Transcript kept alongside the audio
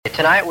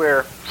Tonight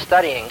we're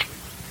studying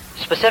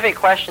specific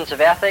questions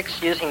of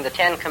ethics using the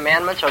Ten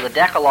Commandments or the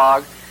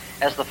Decalogue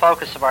as the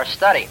focus of our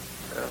study.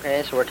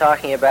 Okay, so we're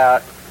talking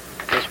about,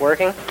 is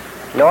working?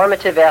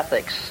 Normative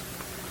ethics,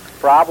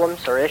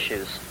 problems or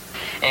issues.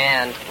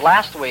 And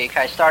last week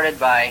I started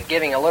by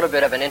giving a little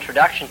bit of an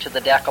introduction to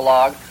the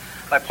Decalogue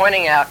by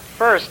pointing out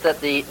first that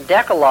the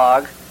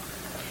Decalogue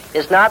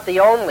is not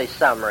the only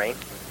summary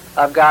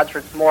of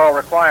God's moral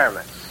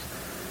requirements.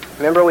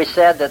 Remember we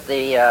said that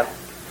the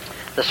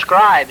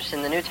scribes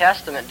in the New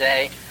Testament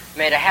day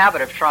made a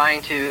habit of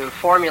trying to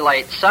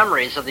formulate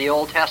summaries of the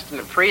Old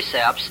Testament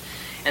precepts,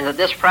 and that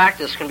this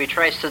practice can be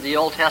traced to the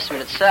Old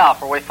Testament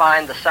itself, where we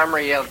find the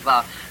summary of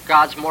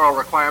God's moral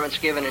requirements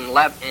given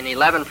in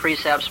 11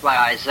 precepts by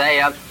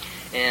Isaiah,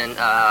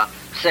 and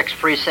 6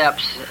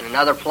 precepts in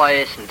another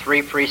place, and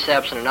 3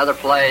 precepts in another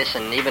place,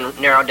 and even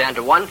narrowed down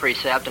to 1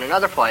 precept in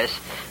another place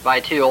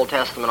by 2 Old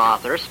Testament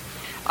authors.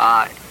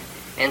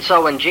 And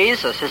so when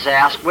Jesus is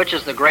asked which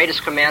is the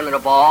greatest commandment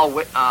of all,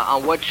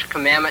 on which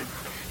commandment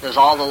does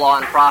all the law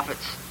and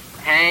prophets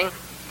hang,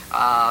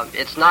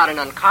 it's not an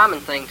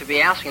uncommon thing to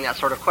be asking that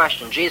sort of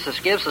question. Jesus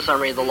gives a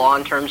summary of the law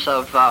in terms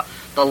of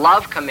the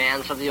love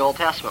commands of the Old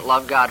Testament.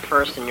 Love God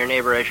first and your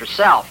neighbor as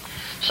yourself.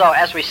 So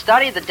as we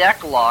study the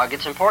Decalogue,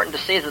 it's important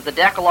to see that the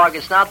Decalogue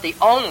is not the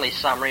only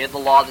summary of the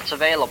law that's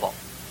available.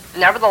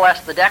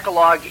 Nevertheless, the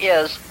Decalogue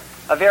is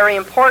a very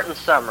important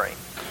summary.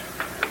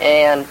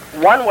 And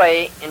one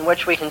way in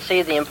which we can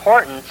see the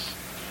importance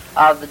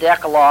of the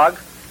Decalogue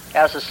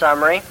as a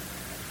summary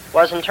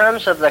was in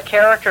terms of the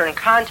character and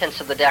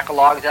contents of the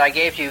Decalogue that I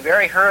gave to you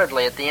very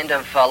hurriedly at the end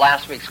of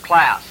last week's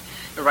class.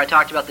 Remember I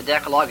talked about the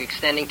Decalogue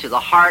extending to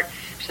the heart,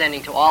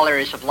 extending to all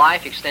areas of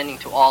life, extending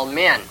to all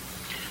men.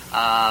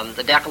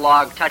 The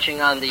Decalogue touching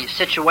on the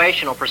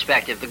situational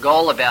perspective, the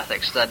goal of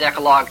ethics. The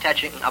Decalogue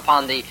touching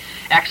upon the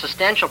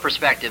existential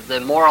perspective,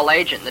 the moral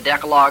agent. The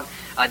Decalogue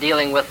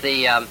dealing with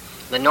the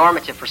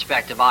normative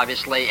perspective,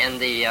 obviously, and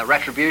the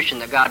retribution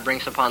that God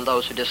brings upon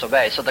those who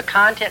disobey. So the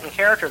content and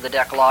character of the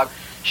Decalogue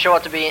show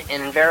it to be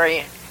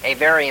a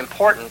very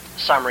important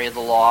summary of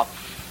the law,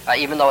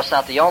 even though it's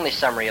not the only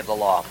summary of the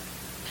law.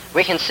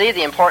 We can see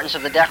the importance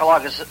of the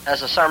Decalogue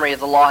as a summary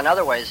of the law in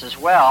other ways as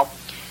well.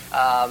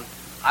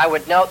 I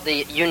would note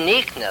the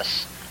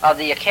uniqueness of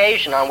the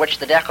occasion on which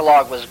the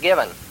Decalogue was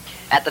given.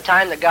 At the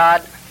time that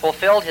God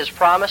fulfilled his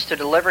promise to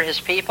deliver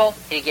his people,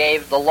 he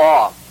gave the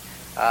law.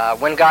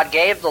 When God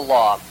gave the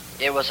law,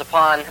 it was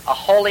upon a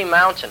holy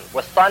mountain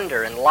with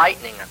thunder and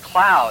lightning, a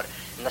cloud,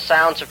 and the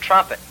sounds of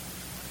trumpet.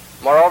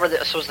 Moreover,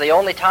 this was the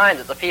only time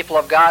that the people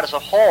of God as a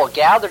whole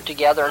gathered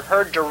together and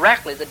heard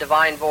directly the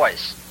divine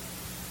voice.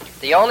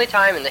 The only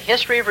time in the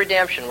history of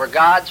redemption where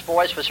God's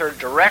voice was heard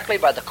directly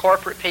by the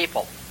corporate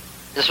people.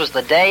 This was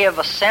the day of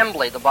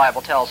assembly, the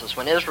Bible tells us,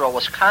 when Israel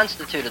was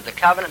constituted the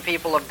covenant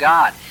people of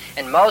God,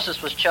 and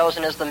Moses was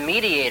chosen as the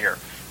mediator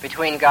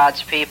between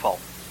God's people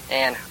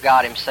and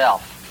God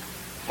himself.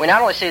 We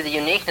not only see the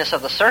uniqueness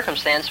of the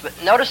circumstance,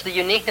 but notice the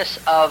uniqueness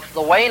of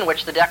the way in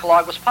which the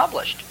Decalogue was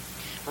published,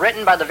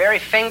 written by the very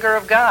finger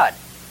of God.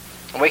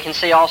 And we can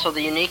see also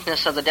the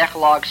uniqueness of the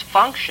Decalogue's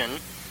function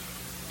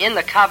in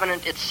the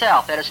covenant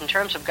itself, that is, in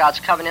terms of God's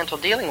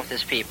covenantal dealing with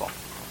his people.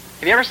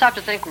 Have you ever stopped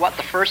to think what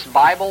the first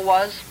Bible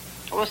was?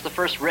 What was the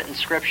first written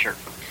scripture?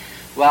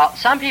 Well,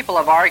 some people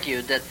have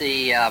argued that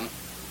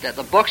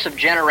the books of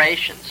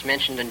generations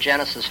mentioned in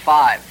Genesis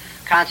 5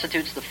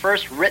 constitutes the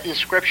first written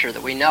scripture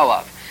that we know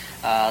of.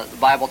 The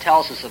Bible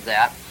tells us of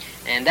that,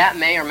 and that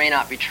may or may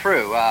not be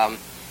true.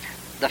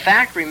 The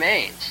fact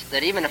remains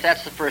that even if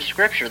that's the first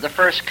scripture, the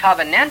first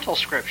covenantal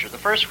scripture, the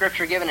first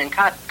scripture given in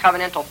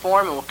covenantal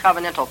form and with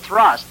covenantal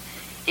thrust,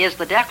 is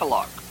the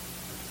Decalogue,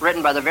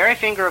 written by the very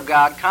finger of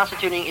God,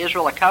 constituting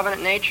Israel a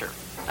covenant nation.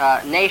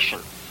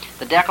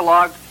 The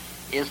Decalogue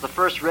is the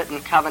first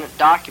written covenant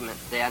document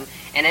then,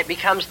 and it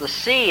becomes the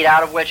seed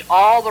out of which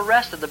all the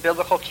rest of the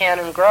biblical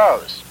canon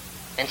grows.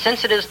 And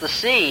since it is the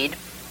seed,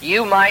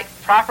 you might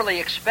properly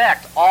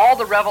expect all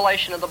the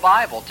revelation of the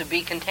Bible to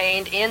be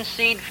contained in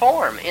seed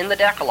form in the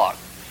Decalogue.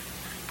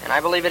 And I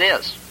believe it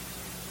is.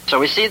 So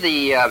we see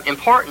the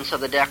importance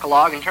of the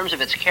Decalogue in terms of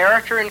its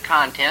character and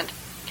content,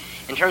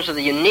 in terms of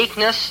the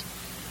uniqueness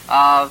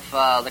of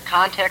the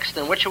context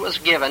in which it was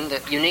given,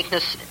 the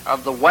uniqueness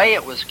of the way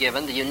it was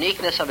given, the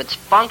uniqueness of its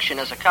function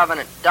as a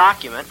covenant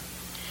document.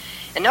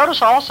 And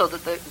notice also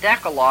that the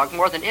Decalogue,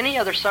 more than any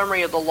other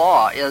summary of the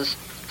law, is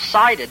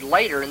cited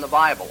later in the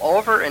Bible,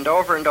 over and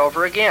over and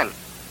over again.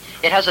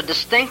 It has a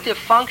distinctive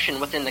function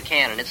within the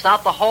canon. It's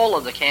not the whole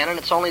of the canon,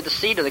 it's only the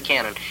seed of the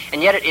canon.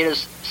 And yet it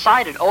is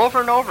cited over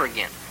and over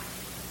again,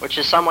 which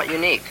is somewhat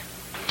unique.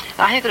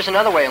 Now, I think there's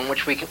another way in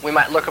which we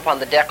might look upon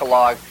the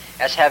Decalogue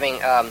as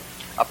having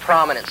a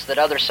prominence that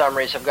other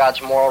summaries of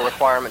God's moral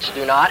requirements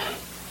do not.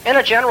 In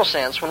a general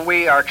sense, when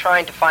we are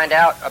trying to find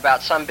out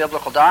about some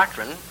biblical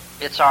doctrine,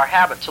 it's our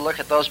habit to look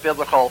at those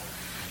biblical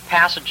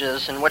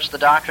passages in which the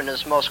doctrine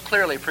is most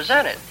clearly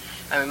presented,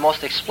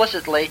 most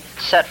explicitly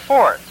set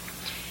forth.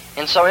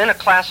 And so in a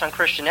class on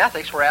Christian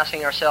ethics, we're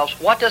asking ourselves,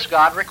 what does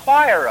God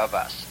require of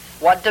us?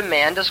 What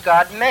demand does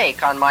God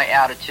make on my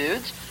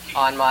attitudes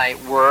on my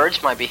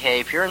words, my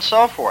behavior, and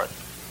so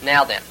forth.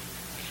 Now then,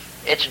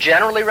 it's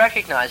generally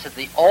recognized that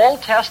the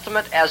Old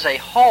Testament as a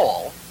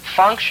whole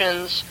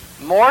functions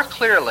more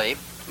clearly,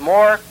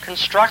 more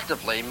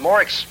constructively,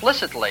 more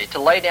explicitly to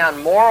lay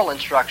down moral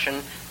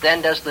instruction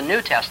than does the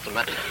New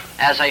Testament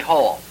as a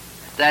whole.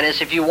 That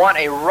is, if you want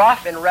a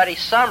rough and ready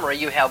summary,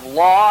 you have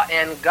law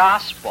and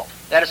gospel.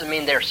 That doesn't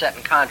mean they're set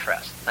in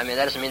contrast. That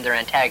doesn't mean they're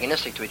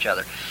antagonistic to each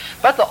other.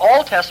 But the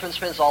Old Testament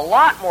spends a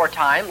lot more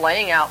time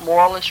laying out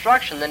moral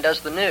instruction than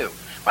does the New.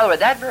 By the way,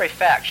 that very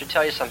fact should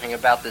tell you something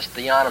about this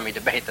theonomy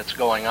debate that's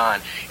going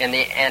on and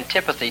the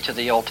antipathy to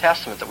the Old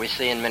Testament that we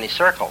see in many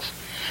circles.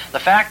 The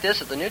fact is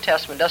that the New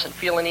Testament doesn't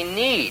feel any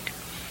need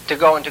to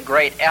go into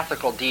great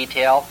ethical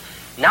detail,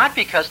 not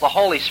because the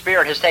Holy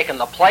Spirit has taken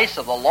the place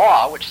of the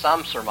law, which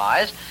some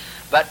surmise,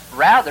 but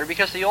rather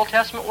because the Old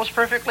Testament was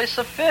perfectly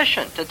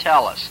sufficient to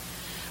tell us.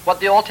 What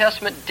the Old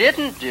Testament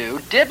didn't do,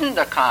 didn't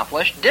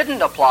accomplish,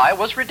 didn't apply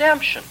was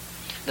redemption.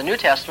 The New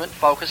Testament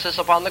focuses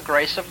upon the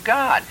grace of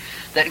God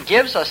that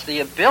gives us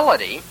the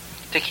ability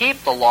to keep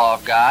the law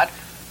of God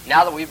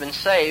now that we've been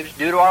saved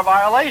due to our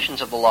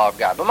violations of the law of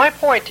God. But my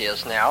point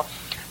is now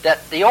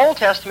that the Old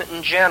Testament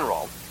in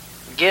general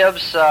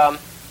gives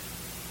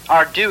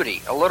our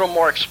duty a little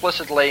more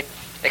explicitly,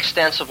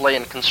 extensively,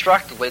 and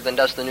constructively than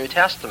does the New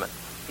Testament.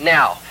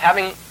 Now,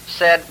 having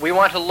said we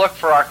want to look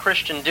for our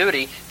Christian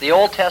duty, the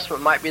Old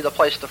Testament might be the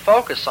place to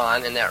focus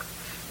on in that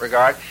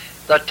regard.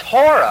 The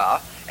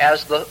Torah,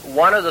 as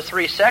one of the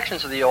three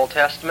sections of the Old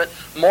Testament,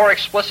 more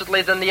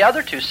explicitly than the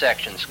other two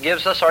sections,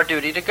 gives us our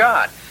duty to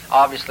God.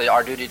 Obviously,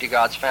 our duty to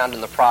God is found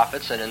in the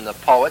prophets and in the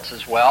poets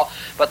as well,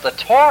 but the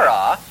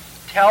Torah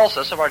tells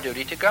us of our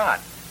duty to God.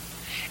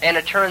 And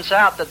it turns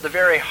out that the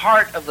very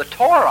heart of the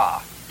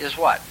Torah is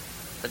what?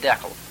 The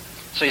Decalogue.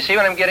 So you see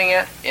what I'm getting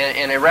at?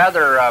 In a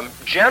rather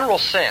general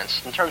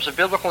sense, in terms of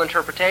biblical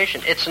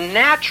interpretation, it's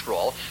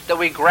natural that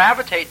we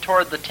gravitate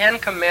toward the Ten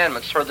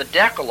Commandments, toward the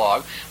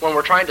Decalogue, when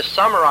we're trying to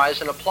summarize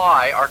and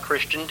apply our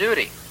Christian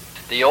duty.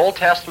 The Old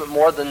Testament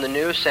more than the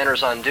New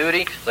centers on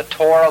duty, the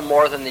Torah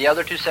more than the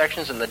other two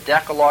sections, and the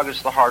Decalogue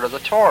is the heart of the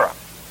Torah.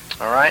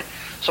 All right?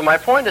 So my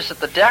point is that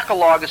the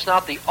Decalogue is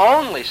not the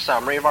only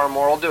summary of our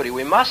moral duty.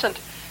 We mustn't,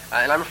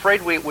 and I'm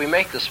afraid we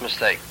make this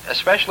mistake,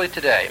 especially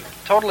today,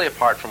 totally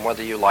apart from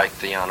whether you like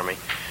theonomy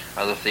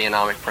or the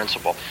theonomic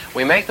principle.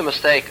 We make the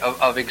mistake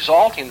of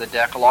exalting the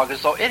Decalogue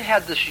as though it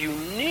had this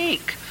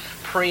unique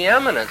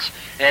preeminence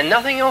and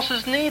nothing else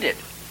is needed.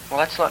 Well,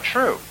 that's not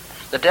true.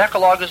 The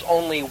Decalogue is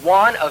only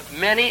one of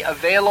many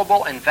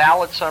available and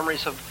valid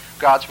summaries of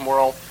God's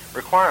moral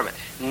requirement.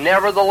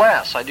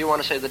 Nevertheless, I do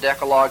want to say the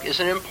Decalogue is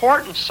an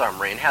important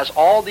summary and has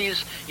all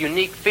these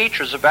unique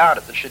features about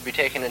it that should be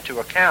taken into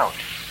account.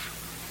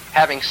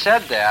 Having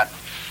said that,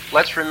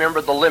 let's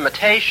remember the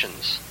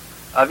limitations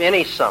of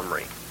any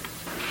summary.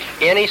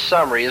 Any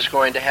summary is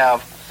going to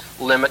have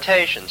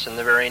limitations in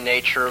the very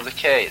nature of the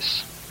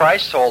case.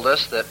 Christ told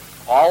us that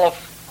all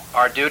of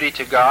our duty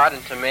to God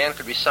and to man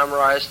could be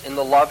summarized in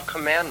the love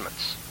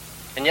commandments.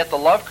 And yet the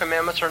love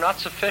commandments are not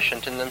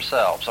sufficient in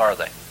themselves, are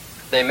they?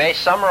 They may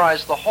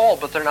summarize the whole,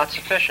 but they're not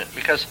sufficient,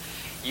 because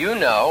you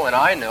know and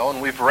I know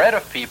and we've read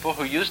of people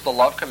who use the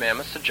love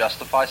commandments to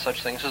justify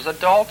such things as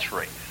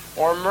adultery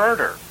or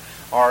murder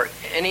or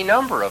any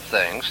number of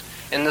things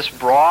in this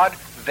broad,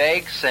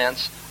 vague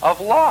sense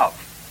of love.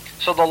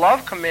 So the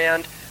love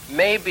command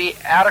may be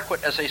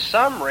adequate as a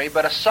summary,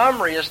 but a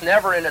summary is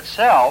never in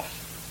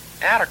itself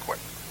adequate.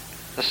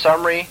 The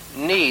summary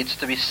needs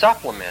to be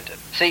supplemented.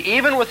 See,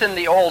 even within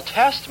the Old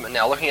Testament,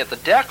 now looking at the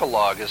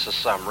Decalogue as a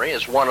summary,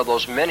 as one of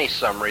those many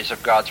summaries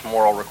of God's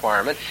moral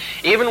requirement,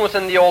 even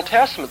within the Old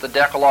Testament, the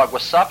Decalogue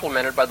was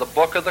supplemented by the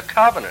Book of the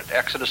Covenant,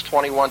 Exodus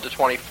 21 to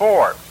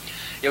 24.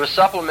 It was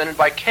supplemented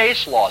by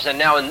case laws, and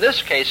now in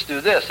this case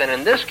do this, and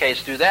in this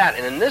case do that,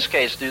 and in this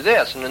case do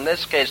this, and in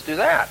this case do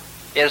that.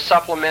 It is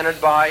supplemented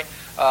by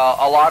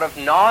a lot of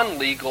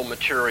non-legal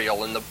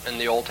material in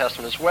the Old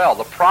Testament as well.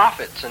 The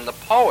prophets and the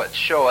poets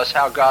show us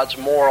how God's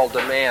moral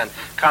demand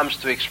comes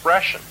to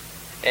expression.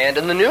 And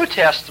in the New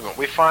Testament,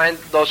 we find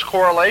those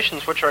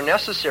correlations which are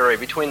necessary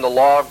between the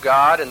law of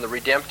God and the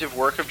redemptive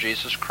work of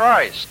Jesus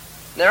Christ.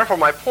 Therefore,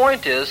 my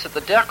point is that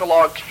the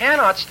Decalogue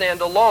cannot stand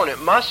alone. It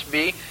must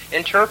be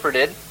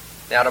interpreted,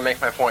 now to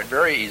make my point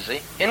very easy,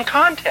 in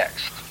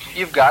context.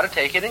 You've got to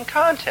take it in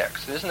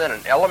context. Isn't that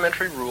an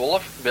elementary rule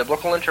of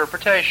biblical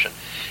interpretation?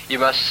 You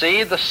must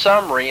see the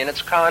summary in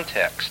its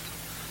context.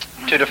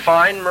 To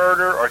define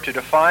murder or to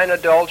define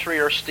adultery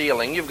or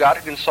stealing, you've got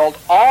to consult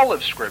all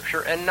of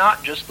Scripture and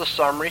not just the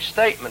summary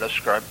statement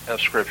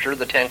of Scripture,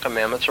 the Ten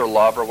Commandments or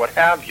love or what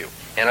have you.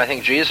 And I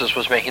think Jesus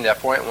was making that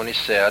point when he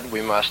said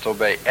we must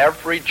obey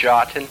every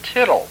jot and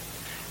tittle.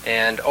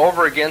 And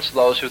over against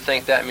those who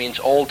think that means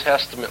Old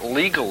Testament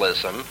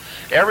legalism,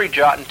 every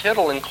jot and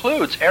tittle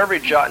includes every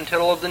jot and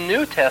tittle of the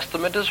New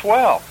Testament as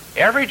well.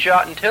 Every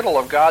jot and tittle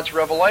of God's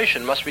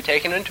revelation must be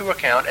taken into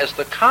account as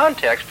the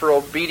context for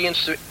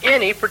obedience to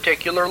any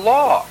particular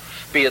law,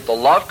 be it the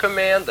love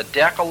command, the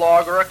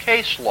Decalogue, or a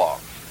case law.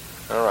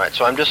 All right,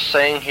 so I'm just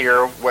saying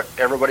here what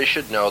everybody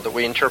should know, that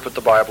we interpret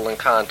the Bible in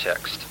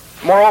context.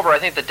 Moreover, I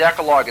think the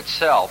Decalogue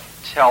itself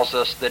tells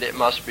us that it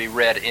must be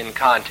read in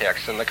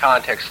context, in the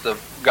context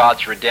of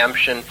God's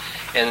redemption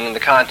and in the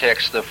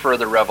context of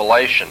further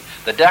revelation.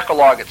 The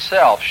Decalogue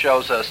itself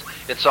shows us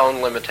its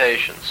own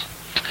limitations.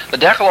 The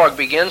Decalogue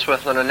begins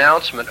with an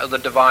announcement of the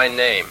divine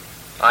name.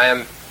 I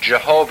am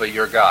Jehovah,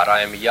 your God.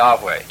 I am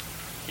Yahweh,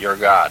 your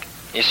God.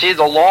 You see,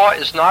 the law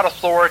is not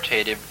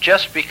authoritative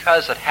just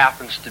because it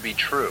happens to be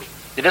true.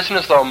 It isn't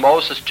as though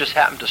Moses just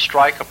happened to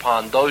strike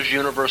upon those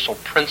universal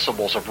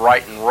principles of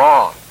right and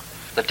wrong.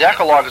 The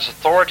Decalogue is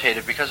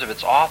authoritative because of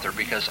its author,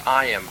 because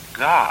I am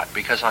God,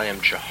 because I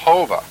am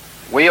Jehovah.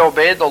 We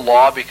obey the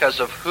law because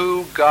of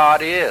who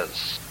God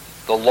is.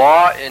 The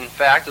law, in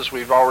fact, as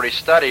we've already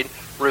studied,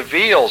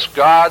 reveals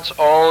God's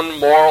own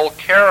moral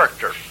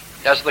character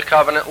as the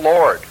covenant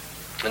Lord.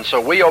 And so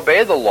we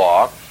obey the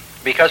law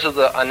because of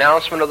the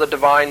announcement of the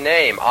divine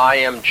name. I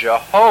am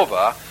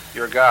Jehovah,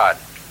 your God.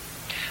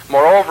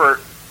 Moreover,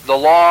 the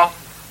law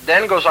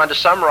then goes on to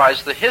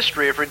summarize the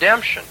history of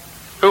redemption.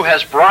 Who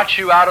has brought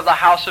you out of the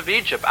house of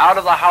Egypt, out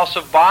of the house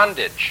of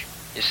bondage?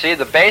 You see,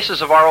 the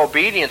basis of our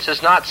obedience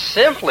is not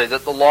simply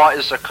that the law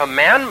is a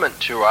commandment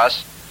to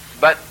us,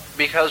 but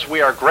because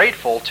we are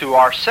grateful to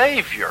our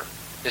Savior.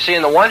 You see,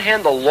 on the one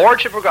hand, the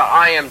Lordship of God,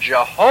 I am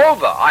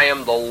Jehovah, I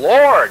am the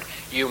Lord,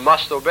 you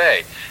must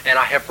obey. And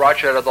I have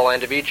brought you out of the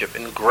land of Egypt.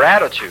 In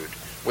gratitude,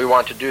 we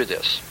want to do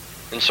this.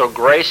 And so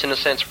grace, in a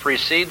sense,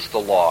 precedes the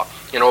law,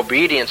 and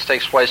obedience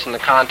takes place in the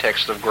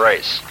context of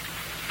grace.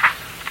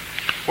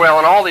 Well,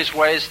 in all these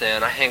ways,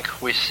 then, I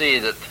think we see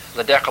that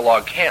the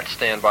Decalogue can't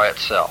stand by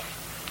itself.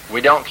 We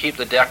don't keep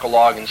the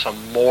Decalogue in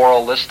some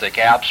moralistic,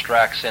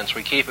 abstract sense.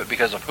 We keep it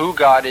because of who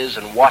God is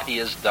and what He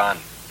has done.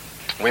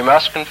 We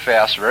must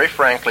confess, very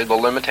frankly, the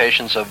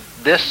limitations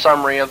of this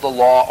summary of the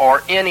law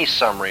or any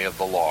summary of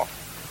the law.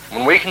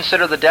 When we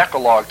consider the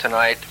Decalogue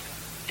tonight,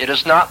 it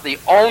is not the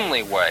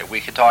only way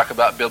we could talk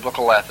about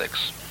biblical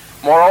ethics.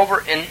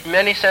 Moreover, in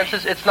many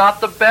senses, it's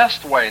not the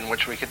best way in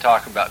which we could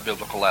talk about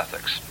biblical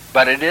ethics.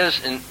 But it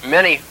is, in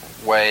many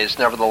ways,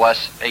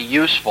 nevertheless, a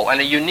useful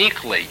and a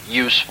uniquely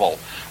useful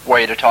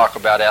way to talk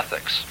about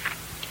ethics.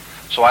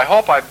 So I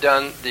hope I've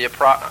done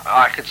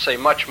I could say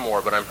much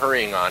more, but I'm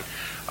hurrying on.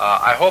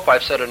 I hope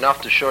I've said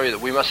enough to show you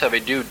that we must have a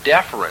due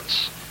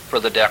deference for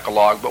the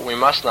Decalogue, but we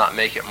must not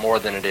make it more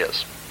than it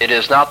is. It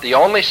is not the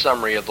only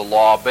summary of the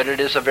law, but it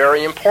is a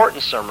very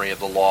important summary of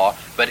the law,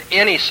 but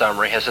any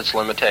summary has its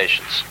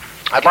limitations.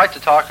 I'd like to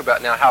talk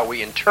about now how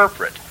we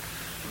interpret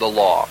the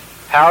law.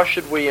 How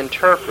should we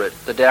interpret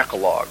the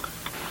Decalogue?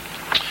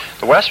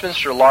 The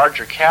Westminster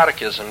Larger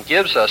Catechism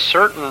gives us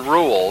certain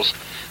rules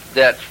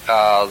that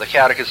the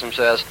Catechism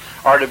says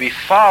are to be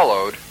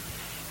followed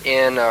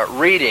in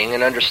reading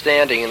and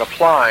understanding and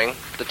applying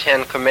the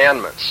Ten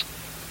Commandments.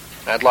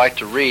 I'd like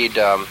to read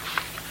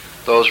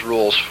those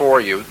rules for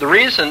you. The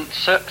reason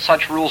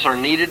such rules are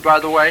needed, by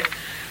the way,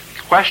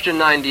 question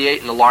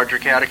 98 in the Larger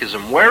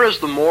Catechism, where is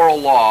the moral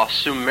law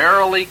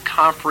summarily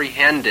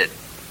comprehended?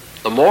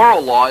 The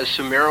moral law is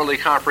summarily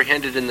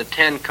comprehended in the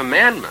Ten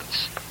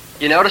Commandments.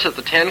 You notice that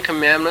the Ten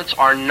Commandments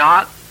are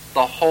not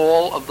the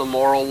whole of the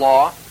moral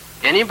law.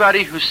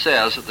 Anybody who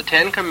says that the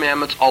Ten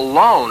Commandments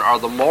alone are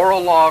the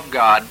moral law of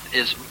God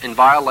is in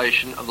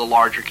violation of the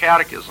Larger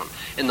Catechism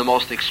in the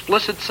most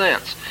explicit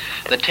sense.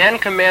 The Ten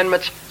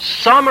Commandments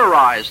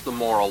summarize the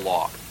moral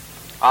law.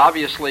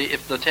 Obviously,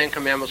 if the Ten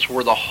Commandments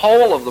were the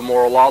whole of the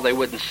moral law, they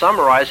wouldn't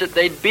summarize it,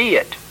 they'd be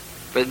it.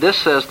 But this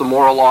says the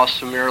moral law is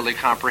summarily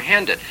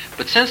comprehended.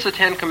 But since the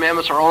Ten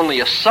Commandments are only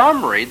a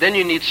summary, then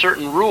you need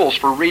certain rules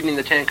for reading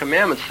the Ten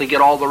Commandments to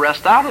get all the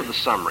rest out of the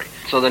summary.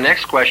 So the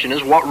next question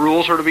is, what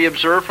rules are to be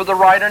observed for the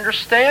right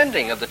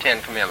understanding of the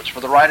Ten Commandments,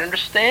 for the right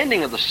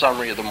understanding of the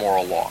summary of the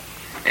moral law?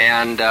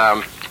 And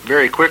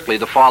very quickly,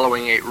 the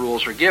following 8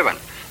 rules are given.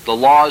 The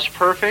law is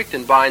perfect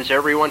and binds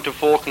everyone to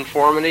full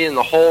conformity and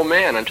the whole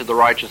man unto the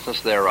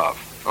righteousness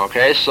thereof.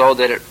 Okay, so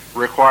that it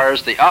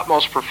requires the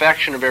utmost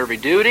perfection of every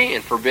duty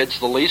and forbids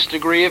the least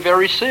degree of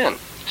every sin.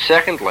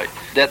 Secondly,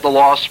 that the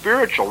law is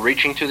spiritual,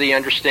 reaching to the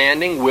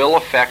understanding, will,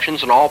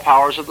 affections, and all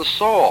powers of the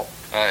soul.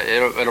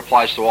 It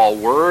applies to all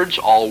words,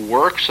 all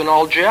works, and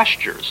all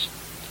gestures.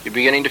 You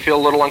beginning to feel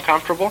a little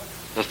uncomfortable?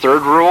 The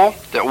third rule,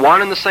 that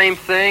one and the same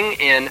thing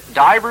in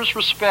divers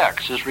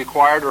respects is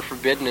required or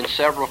forbidden in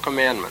several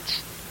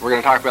commandments. We're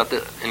going to talk about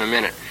that in a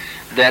minute.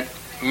 That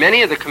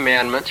many of the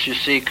commandments, you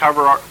see,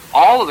 cover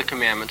all of the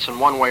commandments in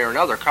one way or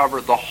another,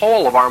 cover the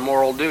whole of our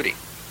moral duty.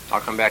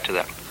 I'll come back to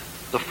that.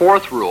 The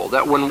fourth rule,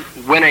 that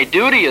when a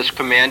duty is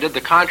commanded,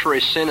 the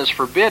contrary sin is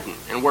forbidden.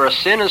 And where a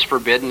sin is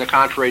forbidden, the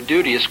contrary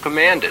duty is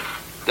commanded.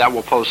 That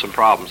will pose some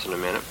problems in a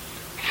minute.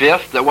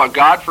 Fifth, that what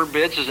God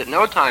forbids is at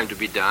no time to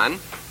be done.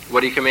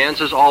 What He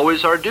commands is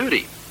always our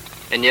duty.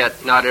 And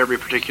yet, not every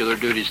particular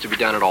duty is to be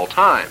done at all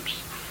times.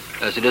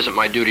 As it isn't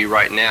my duty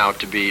right now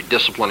to be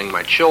disciplining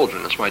my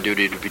children. It's my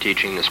duty to be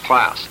teaching this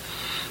class.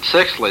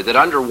 Sixthly, that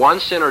under one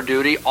sin or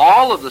duty,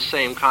 all of the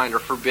same kind are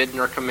forbidden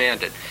or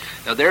commanded.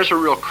 Now there's a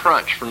real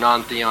crunch for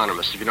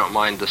non-theonomists, if you don't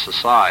mind this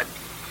aside.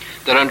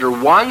 That under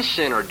one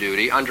sin or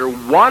duty, under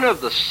one of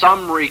the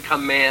summary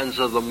commands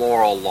of the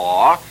moral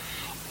law,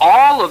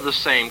 all of the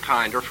same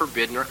kind are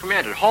forbidden or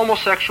commanded.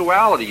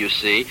 Homosexuality, you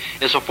see,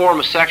 is a form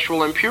of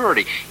sexual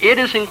impurity. It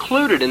is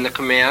included in the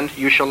command,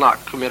 you shall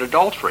not commit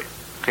adultery.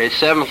 Okay,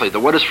 seventhly,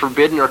 what is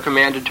forbidden or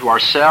commanded to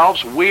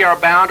ourselves, we are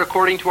bound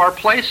according to our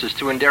places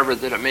to endeavor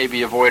that it may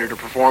be avoided or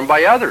performed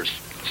by others.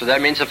 So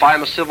that means if I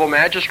am a civil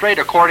magistrate,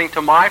 according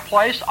to my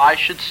place, I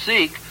should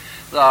seek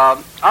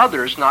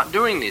others not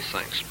doing these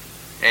things.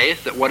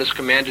 Eighth, that what is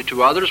commanded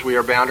to others, we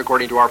are bound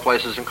according to our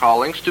places and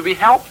callings to be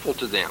helpful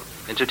to them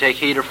and to take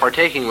heed of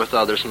partaking with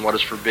others in what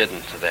is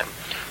forbidden to them.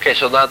 Okay,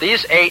 so now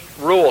these 8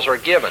 rules are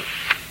given.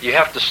 You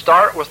have to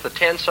start with the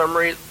 10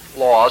 summary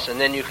laws, and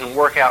then you can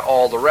work out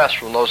all the rest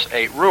from those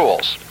 8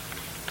 rules.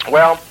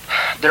 Well,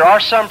 there are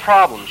some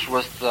problems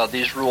with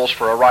these rules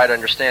for a right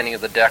understanding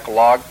of the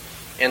Decalogue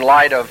in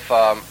light of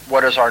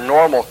what is our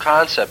normal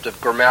concept of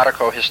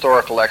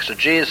grammatico-historical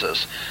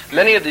exegesis.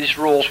 Many of these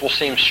rules will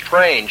seem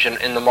strange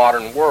in the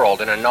modern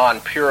world in a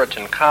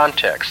non-Puritan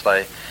context,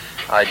 I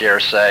dare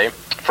say.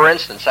 For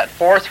instance, that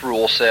 4th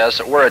rule says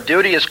that where a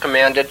duty is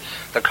commanded,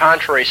 the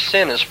contrary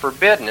sin is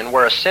forbidden, and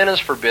where a sin is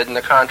forbidden,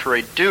 the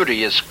contrary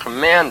duty is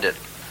commanded.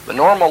 The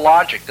normal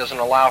logic doesn't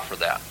allow for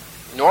that.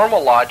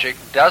 Normal logic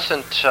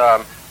doesn't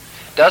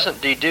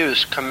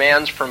deduce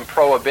commands from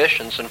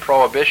prohibitions and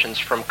prohibitions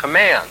from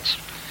commands,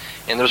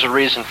 and there's a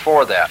reason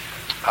for that.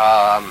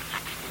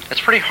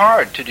 It's pretty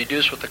hard to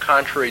deduce what the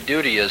contrary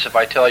duty is if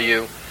I tell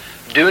you,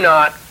 do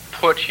not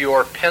put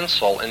your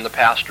pencil in the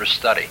pastor's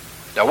study.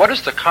 Now, what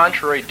is the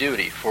contrary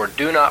duty for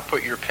do not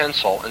put your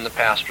pencil in the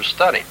pastor's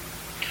study?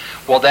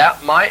 Well,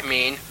 that might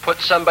mean put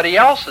somebody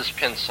else's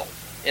pencil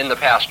in the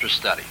pastor's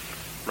study,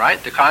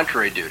 right? The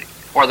contrary duty.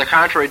 Or the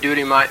contrary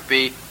duty might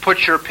be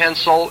put your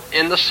pencil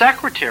in the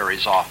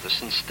secretary's office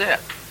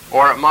instead.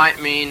 Or it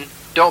might mean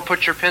don't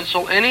put your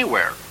pencil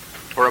anywhere.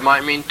 Or it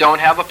might mean don't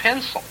have a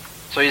pencil.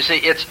 So you see,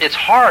 it's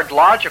hard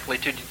logically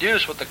to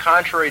deduce what the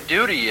contrary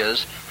duty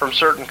is from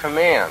certain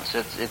commands.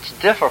 It's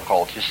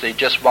difficult, you see,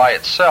 just by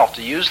itself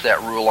to use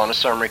that rule on a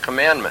summary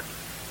commandment.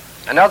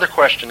 Another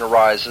question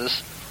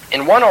arises.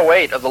 In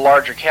 108 of the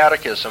Larger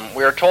Catechism,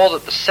 we are told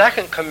that the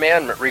second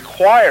commandment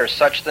requires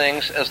such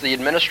things as the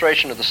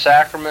administration of the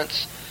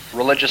sacraments,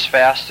 religious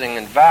fasting,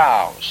 and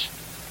vows.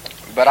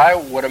 But I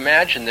would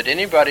imagine that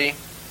anybody,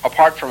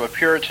 apart from a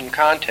Puritan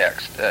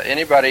context,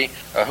 anybody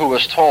who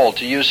was told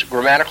to use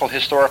grammatical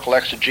historical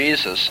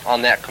exegesis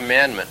on that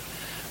commandment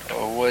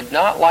would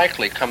not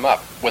likely come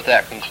up with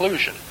that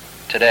conclusion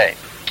today.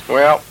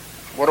 Well,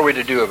 what are we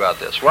to do about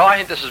this? Well, I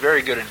think this is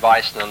very good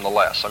advice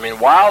nonetheless. I mean,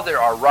 while there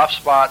are rough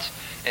spots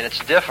and it's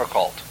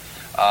difficult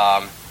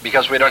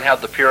because we don't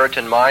have the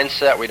Puritan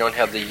mindset, we don't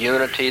have the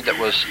unity that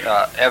was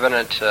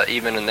evident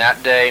even in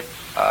that day,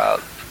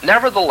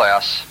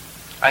 nevertheless,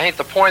 I think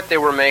the point they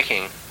were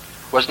making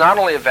was not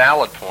only a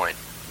valid point,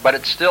 but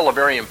it's still a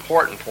very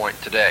important point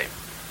today.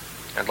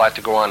 I'd like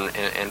to go on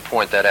and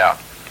point that out.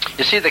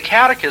 You see, the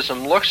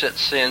Catechism looks at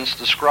sins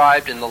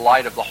described in the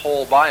light of the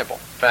whole Bible.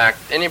 In fact,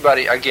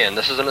 anybody, again,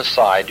 this is an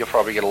aside, you'll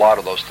probably get a lot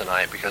of those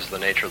tonight because of the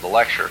nature of the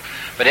lecture,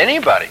 but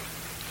anybody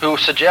who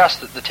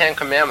suggests that the 10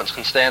 Commandments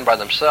can stand by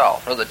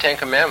themselves, or the 10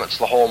 Commandments,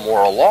 the whole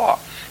moral law,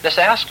 just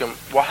ask them,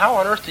 well, how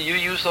on earth do you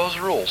use those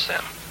rules then?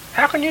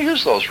 How can you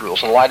use those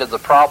rules in light of the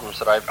problems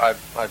that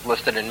I've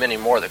listed and many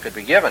more that could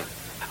be given?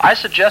 I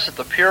suggest that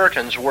the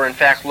Puritans were in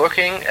fact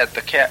looking at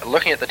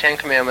the 10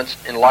 Commandments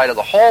in light of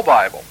the whole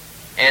Bible,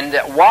 and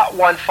that what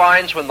one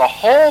finds when the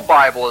whole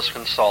Bible is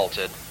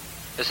consulted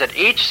is that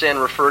each sin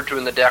referred to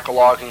in the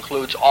Decalogue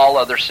includes all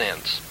other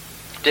sins.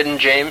 Didn't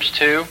James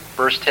 2,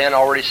 verse 10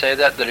 already say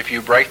that if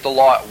you break the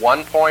law at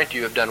one point,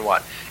 you have done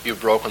what? You've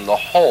broken the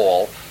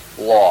whole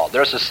law.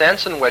 There's a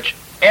sense in which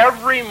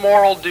every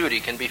moral duty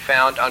can be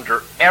found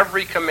under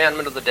every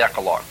commandment of the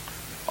Decalogue.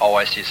 Oh,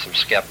 I see some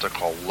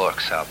skeptical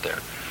looks out there.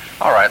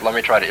 All right, let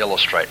me try to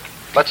illustrate.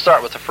 Let's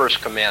start with the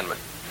first commandment.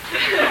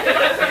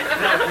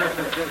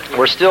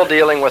 We're still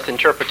dealing with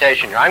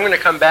interpretation here. I'm going to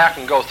come back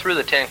and go through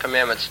the 10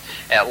 Commandments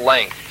at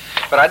length.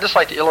 But I'd just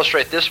like to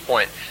illustrate this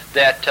point,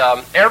 that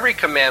every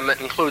commandment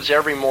includes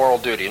every moral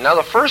duty. Now,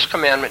 the first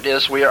commandment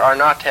is we are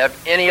not to have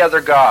any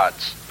other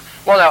gods.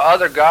 Well, now,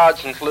 other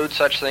gods include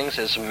such things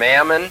as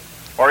mammon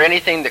or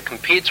anything that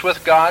competes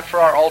with God for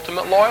our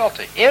ultimate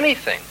loyalty.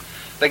 Anything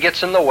that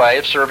gets in the way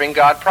of serving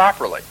God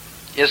properly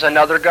is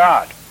another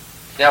god.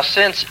 Now,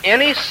 since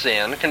any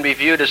sin can be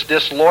viewed as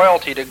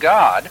disloyalty to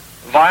God,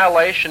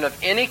 violation of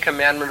any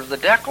commandment of the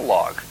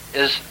Decalogue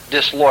is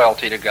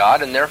disloyalty to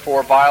God, and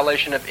therefore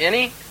violation of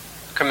any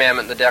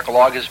commandment in the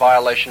Decalogue is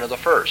violation of the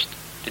first.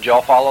 Did you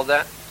all follow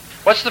that?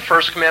 What's the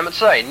first commandment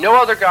say? No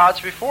other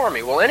gods before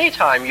me. Well,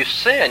 anytime you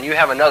sin, you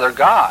have another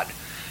god.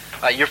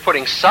 You're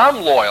putting some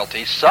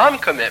loyalty, some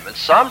commitment,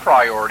 some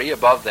priority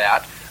above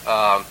that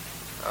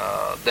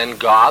than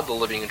God, the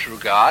living and true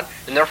God,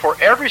 and therefore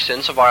every sin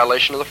is a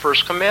violation of the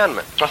first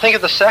commandment. Now think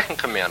of the second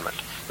commandment,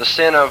 the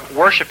sin of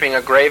worshiping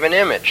a graven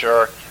image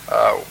or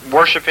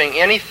worshiping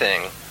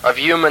anything of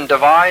human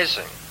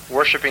devising,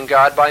 worshiping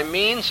God by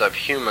means of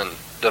human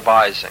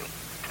devising.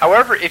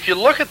 However, if you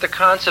look at the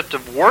concept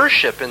of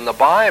worship in the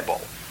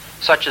Bible,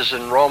 such as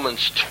in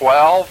Romans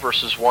 12,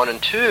 verses 1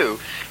 and 2,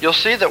 you'll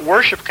see that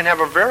worship can have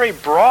a very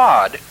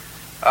broad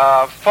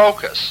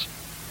focus.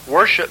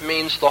 Worship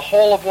means the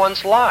whole of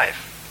one's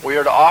life. We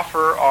are to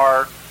offer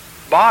our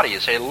body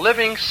as a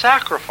living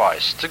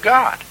sacrifice to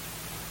God.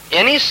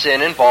 Any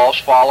sin involves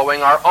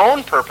following our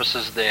own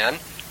purposes then,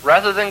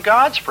 rather than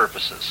God's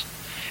purposes.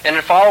 And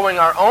in following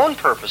our own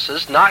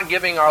purposes, not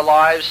giving our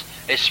lives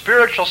a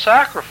spiritual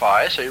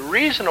sacrifice, a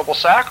reasonable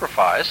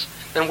sacrifice,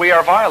 then we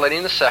are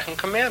violating the second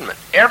commandment.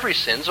 Every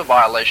sin's a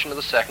violation of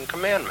the second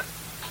commandment.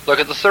 Look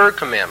at the third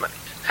commandment,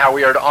 how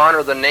we are to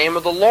honor the name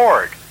of the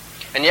Lord.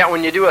 And yet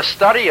when you do a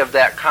study of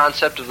that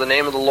concept of the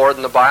name of the Lord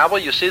in the Bible,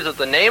 you see that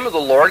the name of the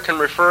Lord can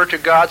refer to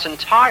God's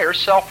entire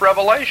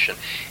self-revelation.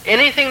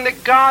 Anything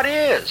that God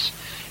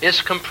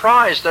is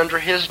comprised under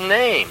His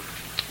name.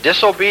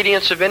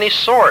 Disobedience of any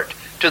sort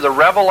to the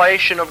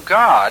revelation of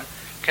God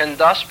can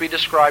thus be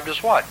described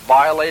as what?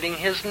 Violating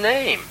His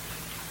name.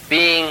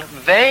 Being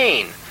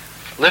vain.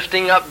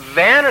 Lifting up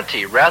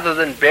vanity rather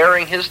than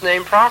bearing His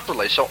name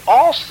properly. So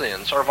all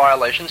sins are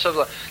violations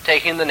of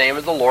taking the name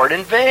of the Lord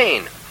in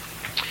vain.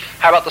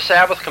 How about the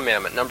Sabbath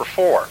commandment, number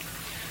 4?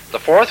 The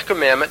fourth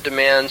commandment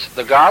demands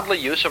the godly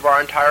use of our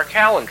entire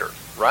calendar,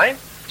 right?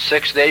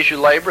 6 days you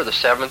labor, the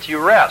seventh you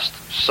rest.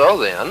 So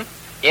then,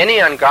 any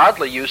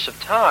ungodly use of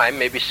time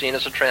may be seen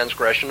as a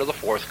transgression of the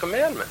fourth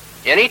commandment.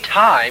 Any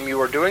time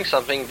you are doing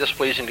something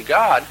displeasing to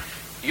God,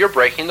 you're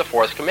breaking the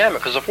fourth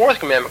commandment, because the fourth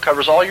commandment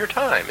covers all your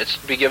time. It's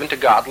to be given to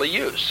godly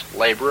use,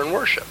 labor and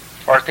worship.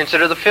 Or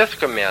consider the fifth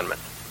commandment.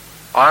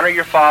 Honor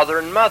your father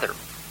and mother.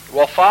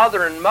 Well,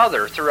 father and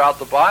mother throughout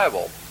the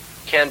Bible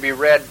can be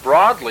read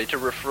broadly to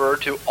refer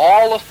to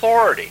all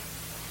authority.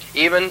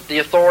 Even the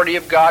authority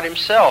of God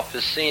Himself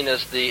is seen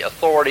as the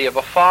authority of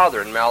a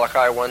father in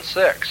Malachi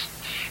 1:6.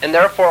 And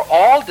therefore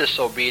all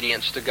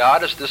disobedience to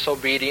God is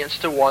disobedience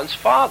to one's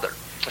father.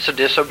 It's a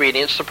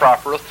disobedience to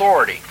proper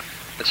authority.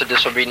 It's a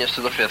disobedience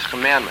to the fifth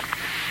commandment.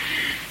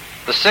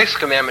 The sixth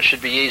commandment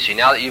should be easy.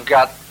 Now that you've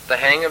got the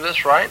hang of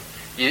this, right?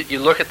 You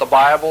look at the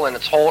Bible in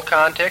its whole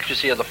context. You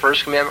see how the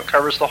first commandment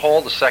covers the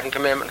whole, the second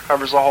commandment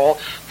covers the whole,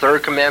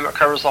 third commandment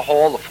covers the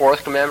whole, the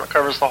fourth commandment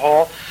covers the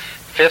whole,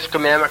 fifth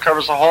commandment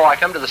covers the whole. I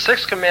come to the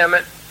sixth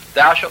commandment,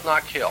 thou shalt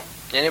not kill.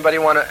 Anybody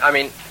want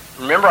to,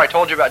 remember I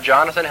told you about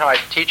Jonathan, how I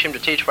teach him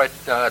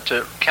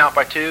to count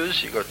by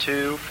twos? You go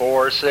 2,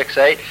 4, 6,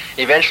 8.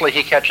 Eventually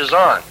he catches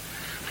on.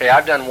 Okay,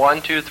 I've done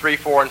 1, 2, 3,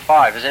 4, and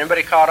 5. Has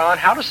anybody caught on?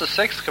 How does the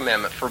sixth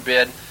commandment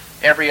forbid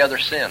every other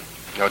sin?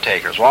 No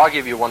takers. Well, I'll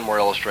give you one more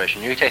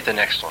illustration. You take the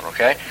next one,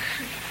 okay?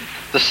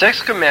 The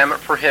sixth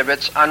commandment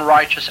prohibits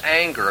unrighteous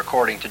anger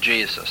according to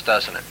Jesus,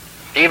 doesn't it?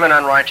 Even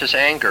unrighteous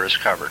anger is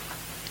covered.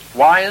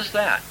 Why is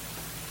that?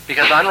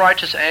 Because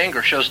unrighteous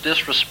anger shows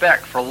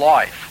disrespect for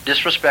life.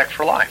 Disrespect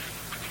for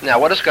life. Now,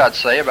 what does God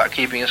say about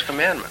keeping His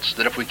commandments?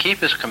 That if we keep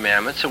His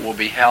commandments, it will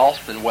be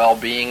health and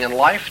well-being and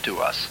life to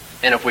us.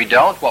 And if we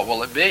don't, what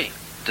will it be?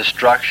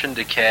 Destruction,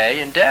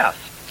 decay, and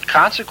death.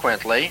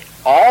 Consequently,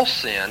 all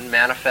sin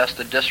manifests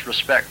a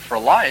disrespect for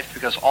life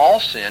because all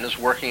sin is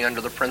working under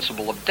the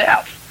principle of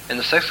death. And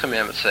the sixth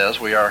commandment says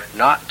we are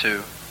not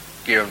to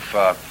give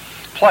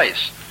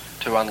place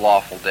to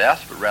unlawful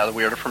death, but rather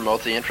we are to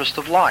promote the interest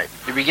of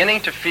life. You're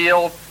beginning to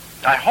feel,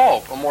 I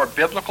hope, a more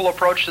biblical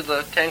approach to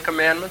the Ten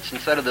Commandments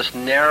instead of this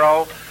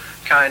narrow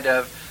kind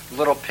of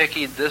little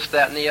picky this,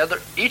 that, and the other.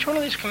 Each one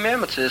of these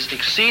commandments is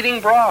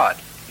exceeding broad.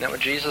 Isn't that what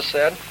Jesus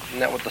said? Isn't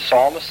that what the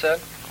psalmist said?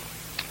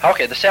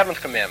 Okay, the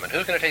seventh commandment.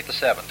 Who's going to take the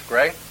seventh?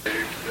 Greg?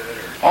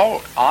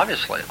 Oh,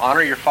 obviously.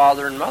 Honor your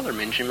father and mother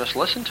means you must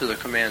listen to the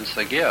commands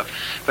they give.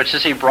 But you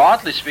see,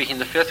 broadly speaking,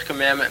 the fifth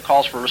commandment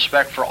calls for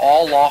respect for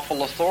all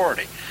lawful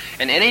authority.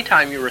 And any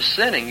time you are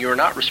sinning, you are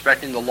not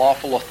respecting the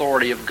lawful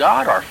authority of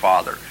God our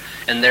Father.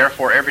 And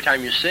therefore, every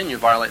time you sin, you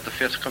violate the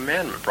fifth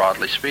commandment,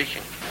 broadly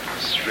speaking.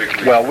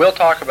 Well, we'll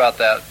talk about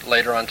that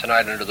later on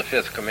tonight under the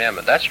fifth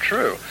commandment. That's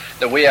true,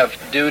 that we have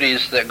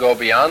duties that go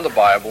beyond the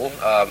Bible.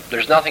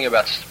 There's nothing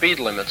about speed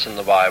limits in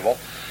the Bible,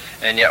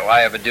 and yet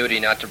I have a duty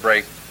not to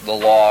break the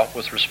law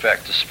with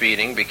respect to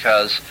speeding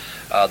because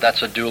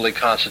that's a duly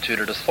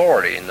constituted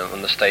authority. And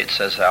when the state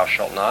says thou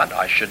shalt not,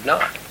 I should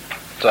not.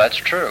 So that's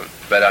true.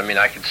 But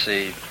I could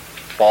see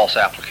false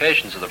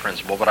applications of the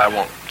principle, but I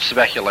won't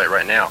speculate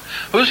right now.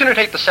 Who's going to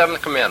take the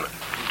seventh commandment?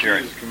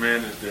 Jerry. Jesus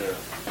commanded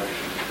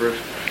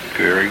first.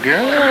 Very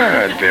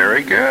good,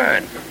 very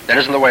good. That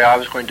isn't the way I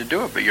was going to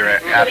do it, but you're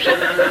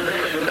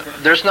absolutely...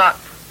 There's not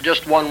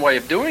just one way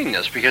of doing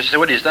this, because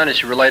what he's done is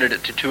he related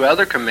it to two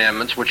other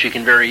commandments, which he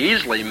can very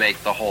easily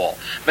make the whole.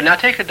 But now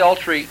take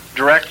adultery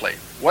directly.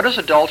 What is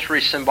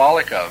adultery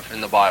symbolic of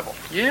in the Bible?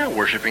 Yeah,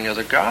 worshiping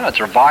other gods,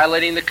 or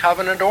violating the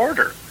covenant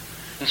order.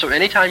 And so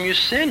anytime you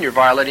sin, you're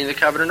violating the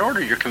covenant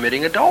order. You're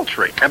committing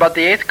adultery. How about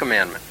the eighth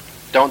commandment?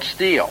 Don't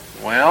steal.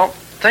 Well,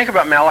 think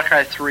about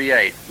Malachi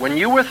 3:8. When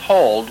you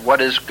withhold what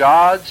is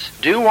God's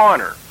due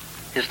honor,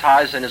 His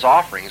tithes and His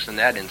offerings in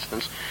that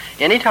instance,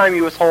 anytime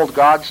you withhold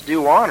God's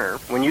due honor,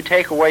 when you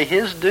take away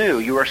His due,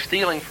 you are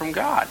stealing from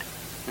God.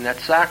 And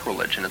that's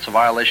sacrilege, and it's a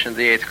violation of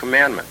the eighth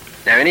commandment.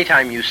 Now,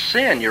 anytime you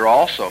sin, you're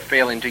also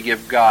failing to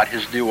give God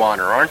his due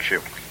honor, aren't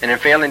you? And in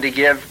failing to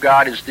give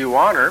God his due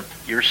honor,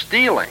 you're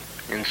stealing.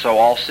 And so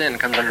all sin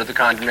comes under the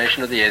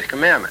condemnation of the 8th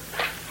commandment.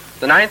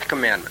 The 9th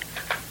commandment.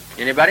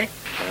 Anybody?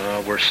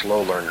 We're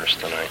slow learners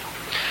tonight.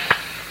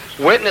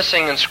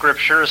 Witnessing in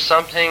Scripture is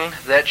something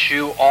that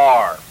you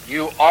are.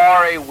 You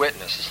are a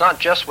witness. It's not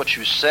just what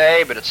you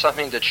say, but it's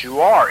something that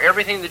you are.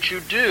 Everything that you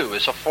do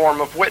is a form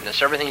of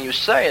witness. Everything you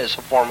say is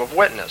a form of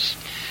witness.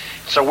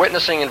 So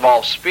witnessing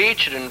involves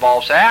speech, it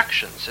involves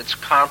actions. It's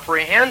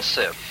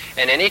comprehensive.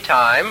 And any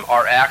time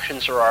our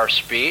actions or our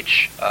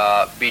speech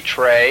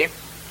betray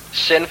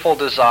sinful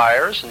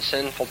desires and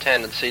sinful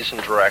tendencies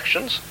and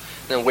directions,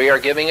 then we are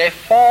giving a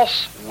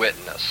false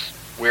witness.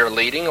 We are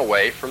leading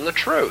away from the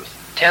truth.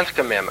 10th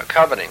commandment,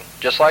 coveting,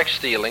 just like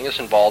stealing, is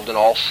involved in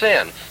all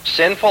sin.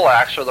 Sinful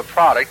acts are the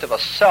product of a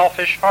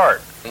selfish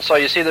heart. And so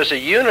you see there's a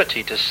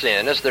unity to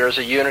sin as there is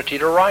a unity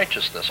to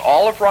righteousness.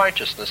 All of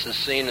righteousness is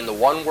seen in the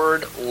one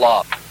word,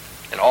 love.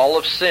 And all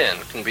of sin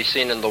can be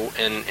seen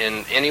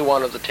in any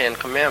one of the 10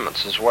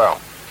 commandments as well.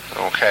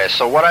 Okay,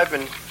 so what I've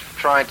been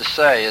trying to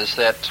say is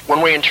that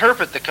when we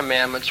interpret the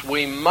commandments,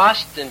 we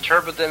must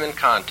interpret them in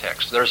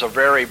context. There's a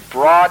very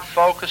broad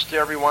focus to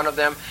every one of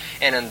them,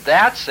 and in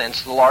that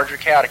sense, the larger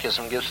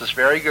catechism gives us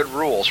very good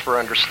rules for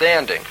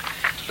understanding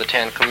the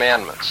 10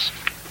 commandments.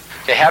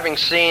 Okay, having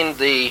seen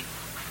the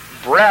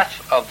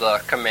breadth of the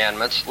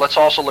commandments, let's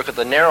also look at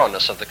the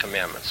narrowness of the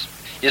commandments.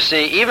 You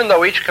see, even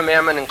though each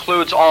commandment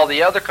includes all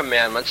the other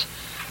commandments,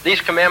 these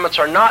commandments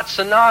are not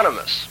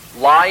synonymous.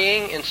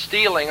 Lying and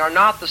stealing are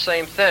not the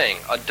same thing.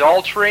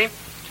 Adultery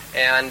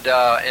and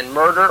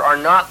murder are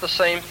not the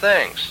same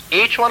things.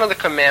 Each one of the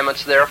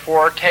commandments,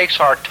 therefore,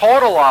 takes our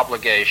total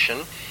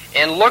obligation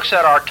and looks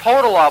at our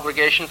total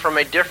obligation from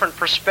a different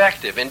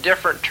perspective, in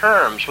different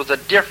terms, with a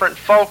different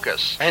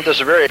focus. I think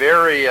there's a very,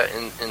 very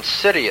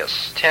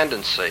insidious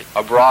tendency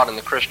abroad in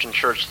the Christian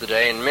church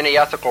today, in many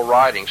ethical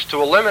writings,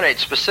 to eliminate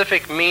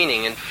specific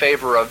meaning in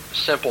favor of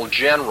simple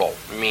general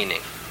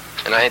meaning.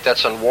 And I think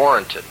that's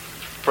unwarranted.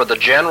 For the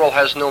general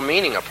has no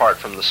meaning apart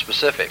from the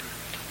specific.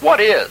 What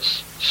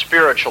is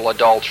spiritual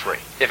adultery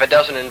if it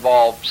doesn't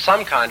involve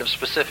some kind of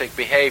specific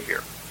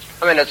behavior?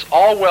 I mean, it's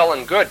all well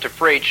and good to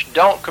preach,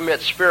 don't commit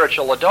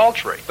spiritual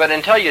adultery. But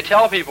until you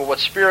tell people what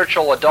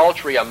spiritual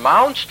adultery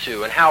amounts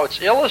to and how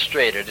it's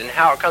illustrated and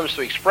how it comes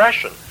to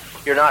expression,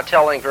 you're not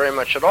telling very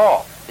much at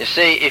all. You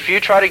see, if you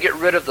try to get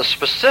rid of the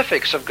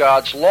specifics of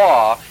God's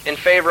law in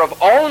favor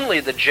of only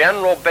the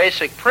general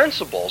basic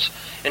principles,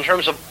 in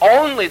terms of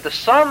only the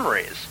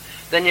summaries,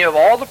 then you have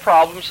all the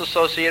problems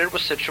associated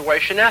with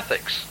situation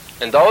ethics.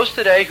 And those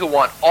today who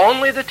want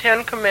only the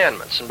 10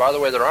 commandments, and by the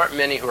way, there aren't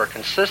many who are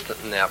consistent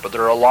in that, but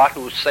there are a lot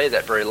who say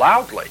that very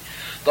loudly.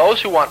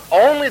 Those who want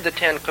only the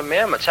 10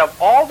 commandments have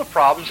all the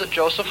problems that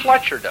Joseph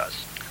Fletcher does.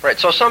 Right,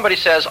 so somebody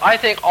says, I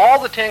think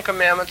all the 10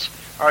 commandments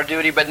are a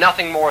duty, but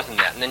nothing more than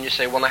that. And then you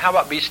say, well, now how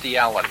about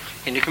bestiality?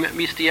 Can you commit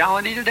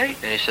bestiality today?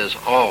 And he says,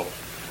 oh,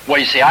 well,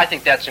 you see, I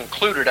think that's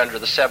included under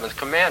the 7th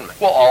commandment.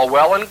 Well, all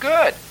well and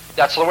good.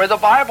 That's the way the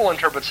Bible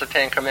interprets the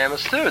 10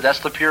 commandments, too. That's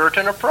the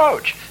Puritan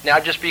approach. Now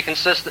just be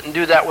consistent and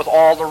do that with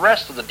all the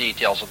rest of the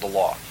details of the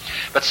law.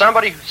 But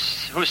somebody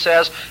who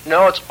says,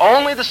 no, it's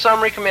only the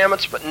summary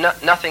commandments, but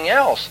nothing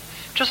else,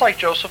 just like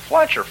Joseph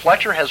Fletcher.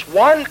 Fletcher has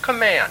one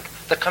command,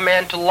 the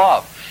command to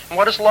love. And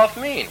what does love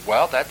mean?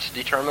 Well, that's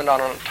determined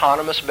on an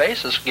autonomous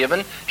basis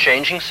given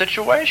changing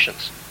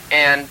situations.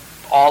 And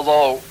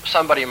although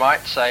somebody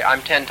might say,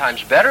 I'm 10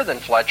 times better than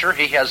Fletcher,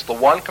 he has the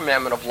one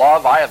commandment of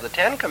love, I have the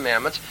 10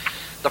 commandments,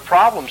 the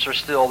problems are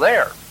still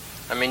there.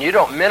 I mean, you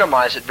don't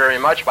minimize it very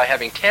much by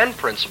having 10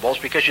 principles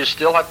because you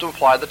still have to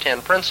apply the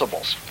 10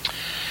 principles.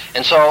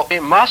 And so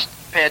we must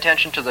pay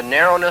attention to the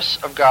narrowness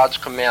of God's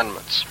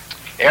commandments.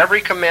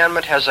 Every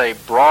commandment has a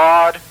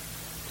broad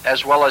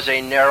as well as a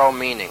narrow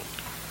meaning.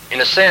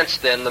 In a sense,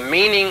 then, the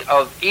meaning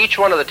of each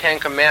one of the 10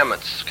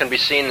 commandments can be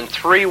seen in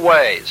 3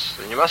 ways.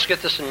 And you must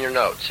get this in your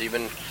notes,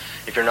 even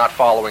if you're not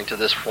following to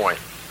this point.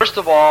 First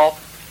of all,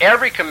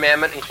 every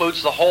commandment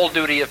includes the whole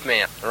duty of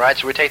man. All right,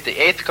 so we take the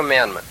 8th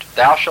commandment,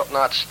 thou shalt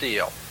not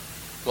steal.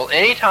 Well,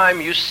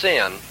 anytime you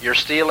sin, you're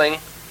stealing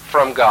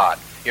from God.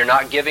 You're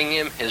not giving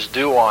him his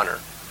due honor.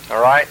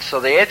 All right, so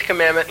the 8th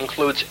commandment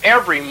includes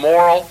every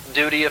moral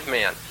duty of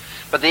man.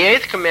 But the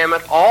 8th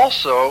commandment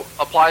also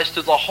applies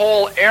to the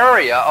whole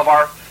area of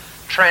our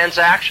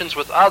transactions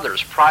with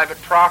others, private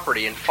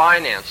property and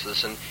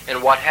finances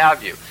and what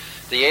have you.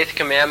 The 8th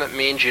commandment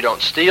means you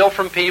don't steal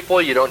from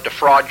people, you don't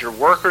defraud your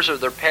workers of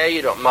their pay,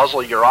 you don't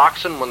muzzle your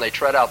oxen when they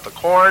tread out the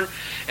corn,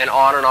 and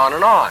on and on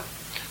and on.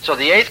 So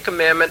the 8th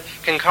commandment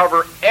can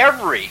cover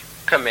every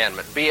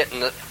commandment, be it in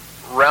the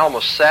realm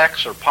of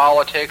sex or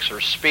politics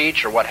or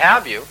speech or what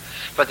have you,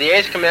 but the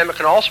 8th commandment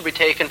can also be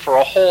taken for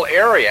a whole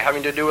area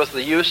having to do with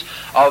the use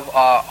of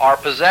our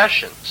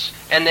possessions.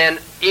 And then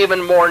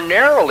even more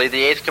narrowly,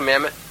 the 8th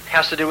commandment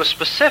has to do with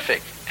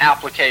specific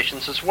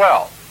applications as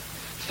well.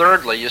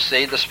 Thirdly, you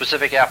see the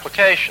specific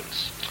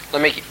applications.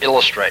 Let me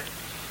illustrate.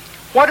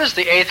 What does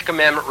the 8th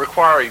commandment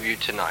require of you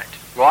tonight?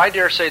 Well, I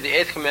dare say the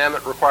 8th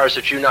commandment requires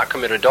that you not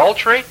commit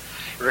adultery,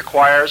 It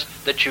requires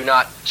that you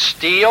not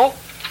steal,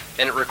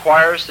 and it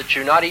requires that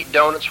you not eat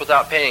donuts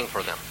without paying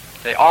for them.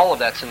 Okay, all of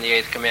that's in the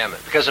 8th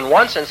commandment. Because in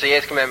one sense, the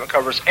 8th commandment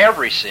covers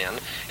every sin.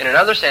 In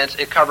another sense,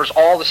 it covers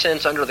all the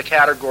sins under the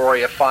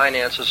category of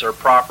finances or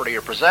property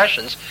or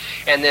possessions.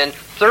 And then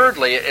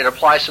thirdly, it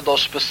applies to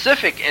those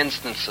specific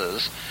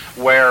instances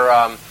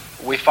where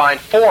we find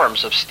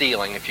forms of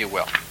stealing, if you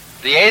will.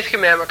 The 8th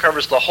commandment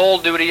covers the whole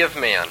duty of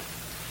man.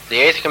 The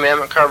 8th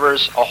commandment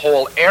covers a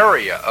whole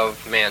area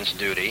of man's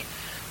duty,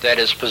 that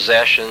is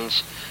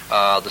possessions,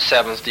 the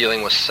 7th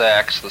dealing with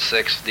sex, the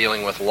 6th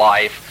dealing with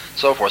life,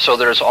 so forth. So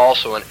there's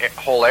also a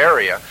whole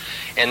area.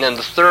 And then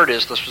the third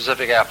is the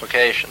specific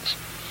applications.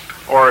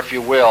 Or if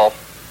you will,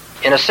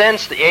 in a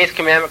sense, the 8th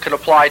commandment could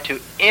apply to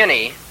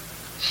any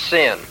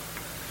sin.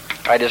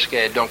 I just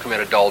don't commit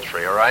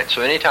adultery, all right?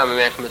 So anytime a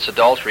man commits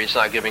adultery, he's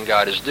not giving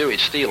God his due,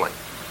 he's stealing.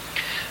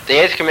 The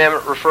 8th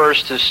commandment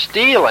refers to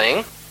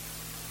stealing.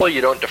 You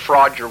don't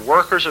defraud your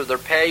workers of their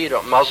pay, you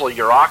don't muzzle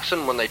your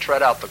oxen when they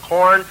tread out the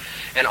corn,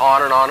 and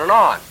on and on and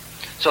on.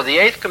 So the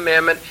 8th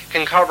commandment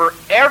can cover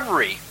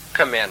every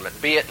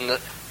commandment, be it in the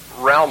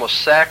realm of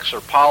sex or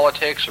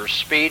politics or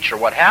speech or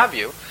what have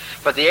you.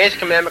 But the 8th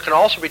commandment can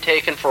also be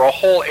taken for a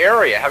whole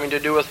area having to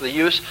do with the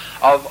use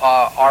of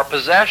our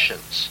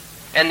possessions.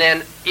 And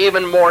then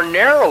even more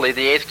narrowly,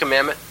 the 8th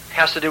commandment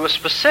has to do with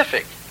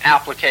specific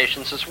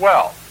applications as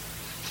well.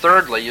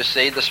 Thirdly, you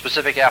see, the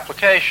specific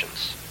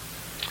applications.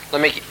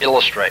 Let me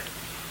illustrate.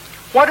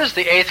 What does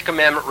the 8th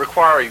commandment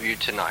require of you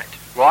tonight?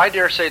 Well, I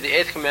dare say the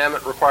 8th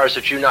commandment requires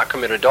that you not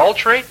commit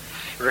adultery,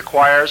 it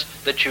requires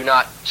that you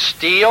not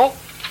steal,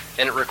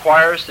 and it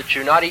requires that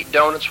you not eat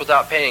donuts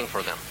without paying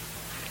for them.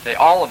 Okay,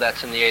 all of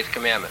that's in the 8th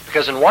commandment.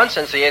 Because in one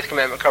sense, the 8th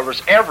commandment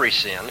covers every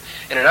sin.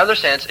 In another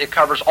sense, it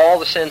covers all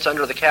the sins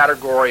under the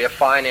category of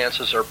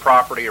finances or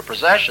property or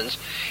possessions.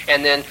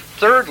 And then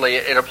thirdly,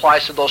 it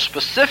applies to those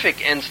specific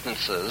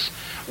instances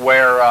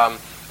where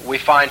we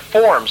find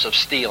forms of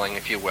stealing,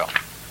 if you will.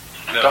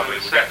 No, we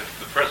got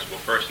the principle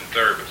first and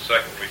third, but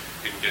second we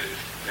didn't get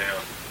it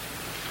down.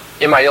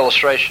 In my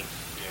illustration.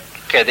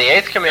 Yeah. Okay, the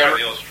 8th commandment. Not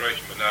in the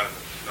illustration, but not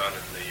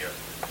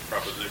in the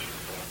proposition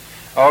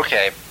form.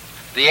 Okay.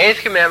 The 8th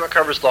commandment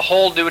covers the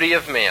whole duty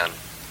of man.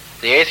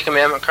 The 8th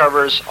commandment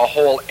covers a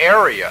whole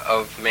area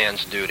of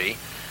man's duty,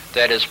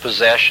 that is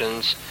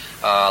possessions,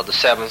 the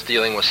 7th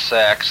dealing with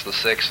sex, the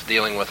 6th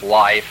dealing with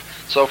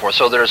life, so forth.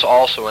 So there's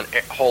also a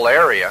whole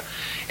area.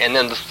 And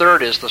then the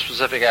third is the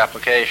specific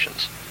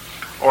applications.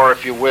 Or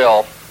if you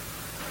will,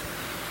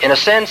 in a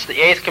sense, the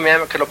 8th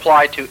commandment could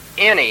apply to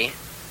any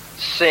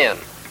sin.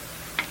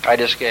 I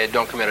just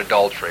don't commit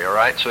adultery, all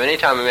right? So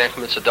anytime a man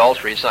commits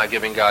adultery, he's not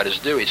giving God his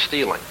due, he's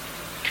stealing.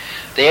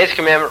 The 8th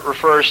commandment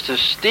refers to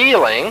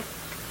stealing,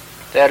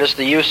 that is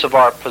the use of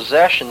our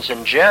possessions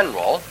in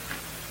general.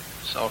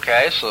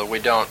 Okay, so we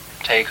don't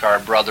take our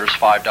brother's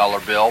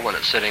 $5 bill when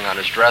it's sitting on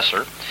his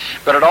dresser.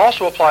 But it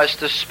also applies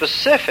to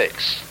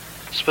specifics,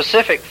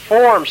 specific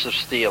forms of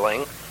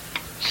stealing,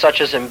 such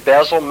as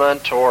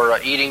embezzlement or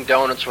eating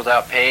donuts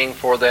without paying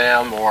for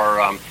them,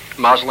 or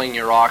muzzling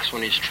your ox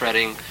when he's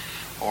treading,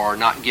 or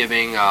not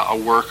giving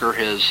a worker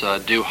his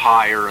due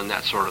hire and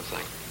that sort of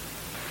thing.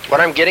 What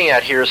I'm getting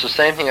at here is the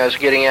same thing I was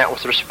getting at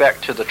with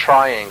respect to the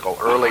triangle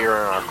earlier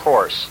in our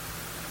course.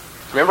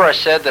 Remember I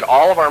said that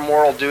all of our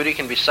moral duty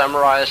can be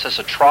summarized as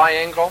a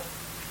triangle?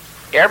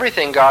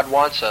 Everything God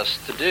wants us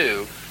to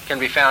do can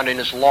be found in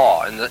His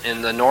law,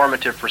 in the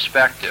normative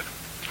perspective.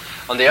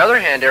 On the other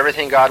hand,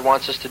 everything God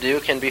wants us to do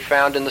can be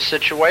found in the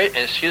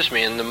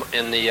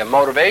in the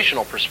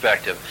motivational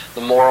perspective,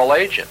 the moral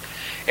agent.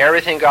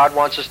 Everything God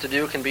wants us to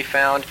do can be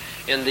found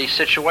in the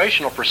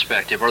situational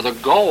perspective, or the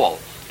goal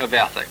of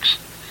ethics.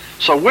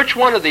 So which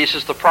one of these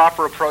is the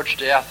proper approach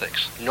to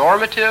ethics?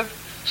 Normative,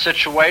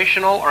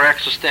 situational, or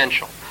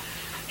existential?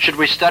 Should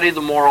we study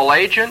the moral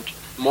agent,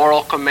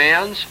 moral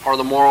commands, or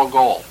the moral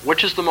goal?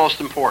 Which is the most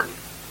important?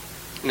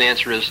 And the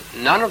answer is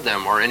none of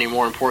them are any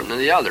more important than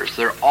the others.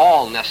 They're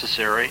all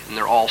necessary and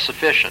they're all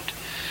sufficient.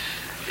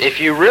 If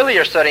you really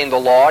are studying the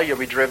law, you'll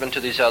be driven to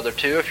these other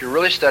two. If you're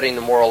really studying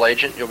the moral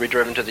agent, you'll be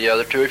driven to the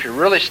other two. If you're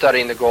really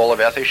studying the goal of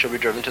ethics, you'll be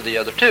driven to the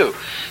other two.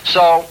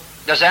 So,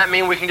 does that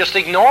mean we can just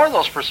ignore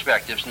those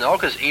perspectives? No,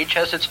 because each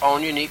has its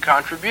own unique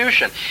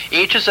contribution.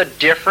 Each is a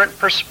different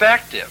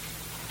perspective.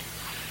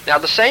 Now,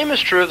 the same is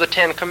true of the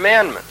Ten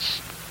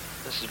Commandments.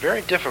 This is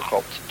very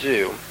difficult to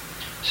do.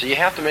 So you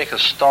have to make a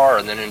star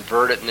and then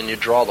invert it, and then you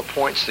draw the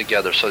points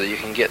together so that you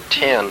can get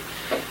 10.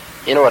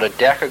 You know what a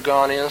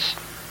decagon is?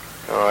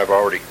 Oh, I've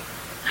already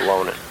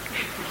blown it.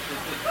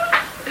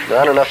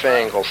 Not enough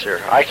angles here.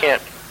 I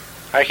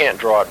can't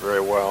draw it very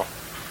well.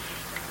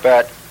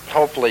 But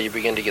hopefully you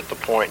begin to get the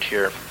point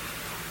here.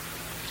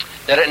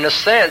 That in a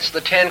sense,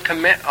 the Ten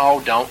Commandments...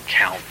 Oh, don't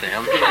count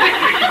them.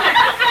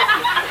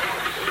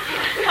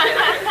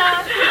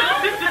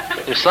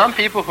 There's some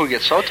people who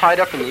get so tied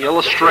up in the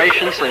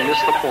illustrations they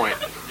miss the point.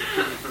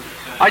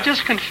 I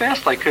just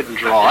confessed I couldn't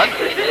draw it.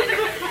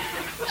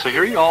 So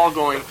here you all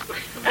going...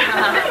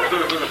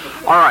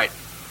 All right.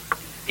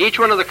 Each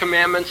one of the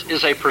commandments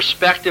is a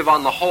perspective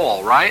on the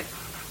whole, right?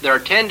 There are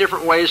 10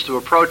 different ways to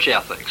approach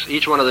ethics,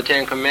 each one of the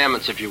 10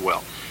 commandments, if you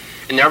will.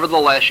 And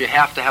nevertheless, you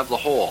have to have the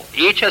whole.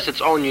 Each has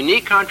its own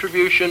unique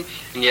contribution,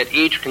 and yet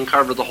each can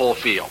cover the whole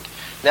field.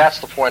 That's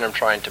the point I'm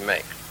trying to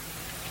make.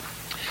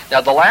 Now,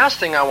 the last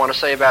thing I want to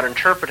say about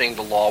interpreting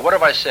the law, what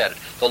have I said?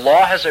 The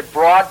law has a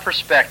broad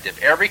perspective.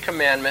 Every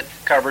commandment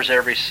covers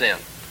every sin.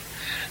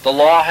 The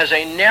law has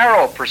a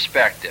narrow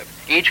perspective.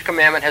 Each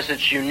commandment has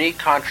its unique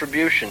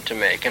contribution to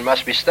make and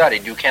must be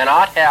studied. You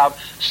cannot have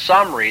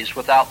summaries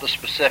without the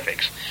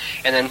specifics.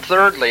 And then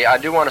thirdly, I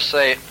do want to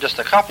say just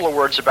a couple of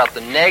words about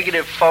the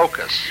negative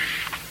focus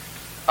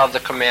of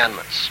the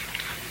commandments.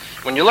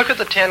 When you look at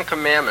the 10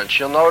 commandments,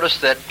 you'll notice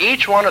that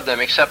each one of them,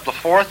 except the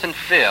 4th and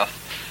 5th,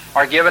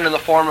 are given in the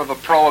form of a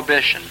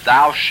prohibition.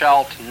 Thou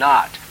shalt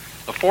not.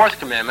 The 4th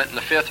commandment and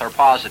the 5th are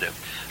positive.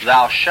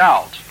 Thou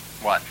shalt,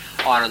 what?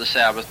 Honor the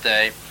Sabbath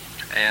day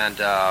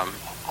and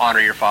honor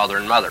your father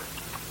and mother.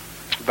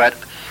 But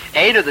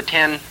 8 of the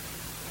 10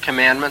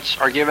 commandments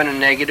are given in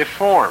negative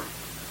form.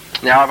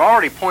 Now, I've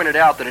already pointed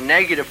out that a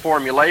negative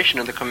formulation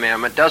of the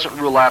commandment doesn't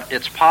rule out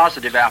its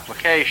positive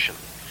application.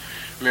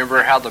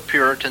 Remember how the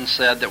Puritans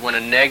said that when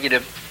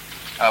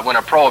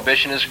a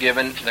prohibition is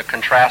given, the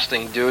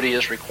contrasting duty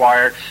is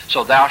required.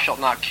 So thou shalt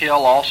not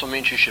kill also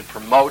means you should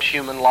promote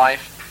human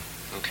life.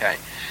 Okay.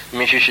 It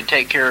means you should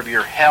take care of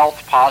your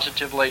health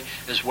positively,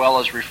 as well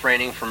as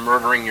refraining from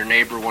murdering your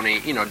neighbor when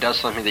he, does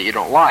something that you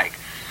don't like.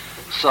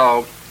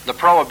 So the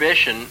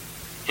prohibition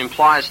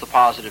implies the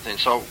positive thing.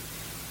 So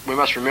we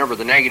must remember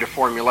the negative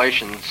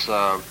formulation's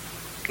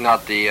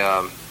not the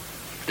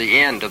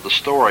end of the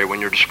story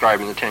when you're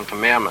describing the 10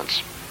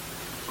 Commandments.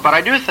 But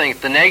I do think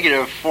the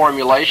negative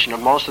formulation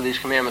of most of these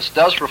commandments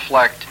does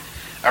reflect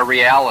a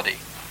reality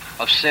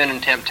of sin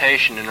and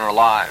temptation in our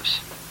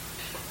lives.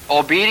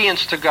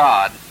 Obedience to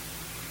God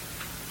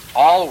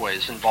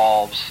always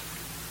involves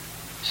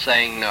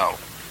saying no.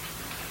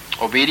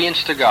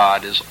 Obedience to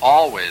God is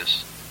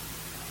always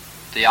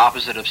the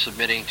opposite of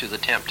submitting to the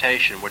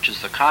temptation, which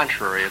is the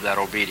contrary of that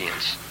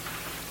obedience.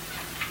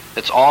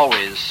 It's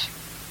always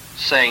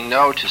saying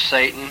no to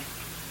Satan,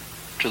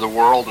 to the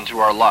world, and to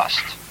our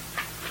lust.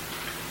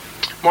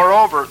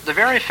 Moreover, the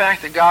very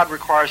fact that God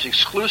requires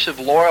exclusive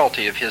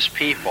loyalty of his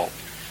people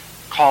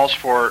calls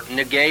for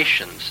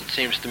negations, it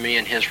seems to me,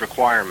 in his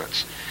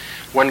requirements.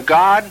 When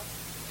God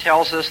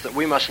tells us that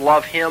we must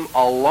love him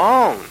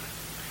alone,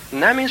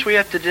 and that means we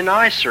have to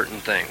deny certain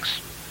things.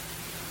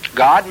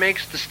 God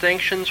makes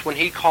distinctions when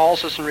he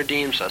calls us and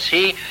redeems us.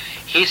 He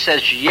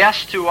says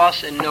yes to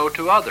us and no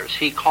to others.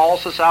 He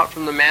calls us out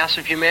from the mass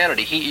of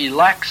humanity. He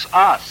elects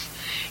us.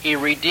 He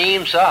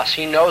redeems us.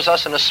 He knows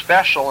us in a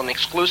special and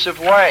exclusive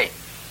way.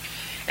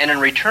 And in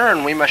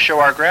return, we must show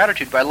our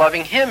gratitude by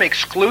loving him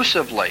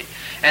exclusively.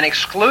 And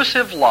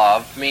exclusive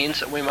love means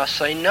that we must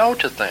say no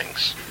to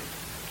things.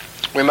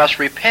 We must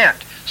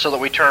repent so that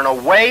we turn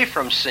away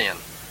from sin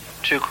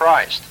to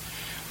Christ.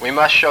 We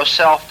must show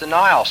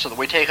self-denial so that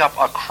we take up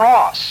a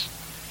cross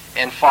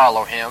and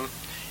follow him.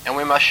 And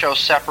we must show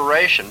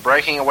separation,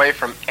 breaking away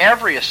from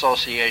every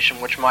association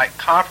which might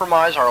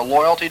compromise our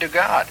loyalty to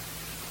God.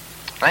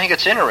 I think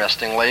it's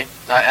interesting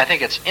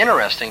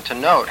to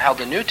note how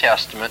the New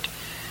Testament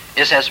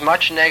is as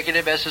much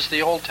negative as is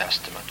the Old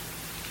Testament.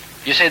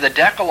 You say the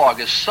Decalogue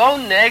is so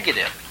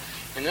negative.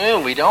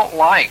 We don't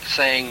like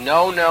saying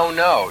no, no,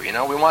 no.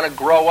 We want to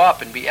grow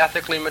up and be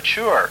ethically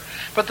mature.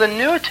 But the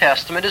New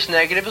Testament is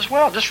negative as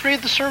well. Just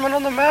read the Sermon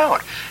on the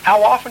Mount.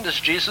 How often does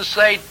Jesus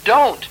say,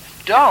 don't,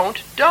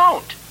 don't,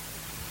 don't?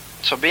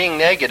 So being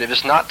negative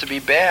is not to be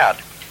bad.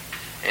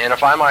 And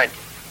if I might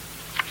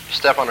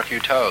step on a few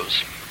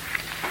toes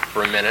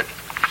for a minute,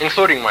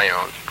 including my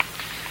own,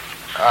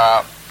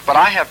 but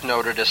I have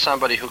noted as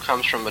somebody who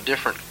comes from a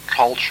different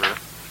culture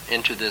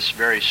into this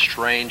very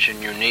strange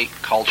and unique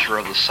culture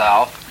of the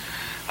South,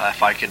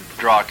 if I could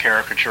draw a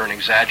caricature and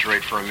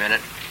exaggerate for a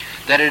minute,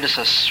 that it is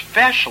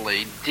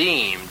especially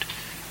deemed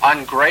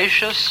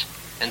ungracious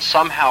and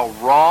somehow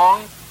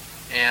wrong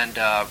and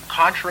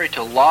contrary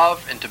to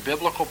love and to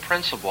biblical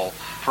principle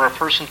for a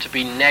person to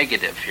be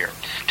negative here,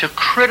 to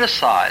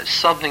criticize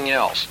something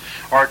else,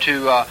 or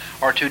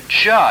to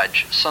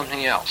judge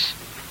something else.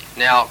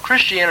 Now,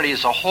 Christianity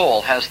as a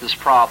whole has this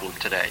problem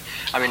today.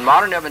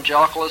 Modern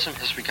evangelicalism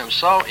has become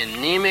so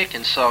anemic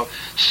and so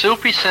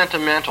soupy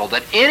sentimental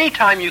that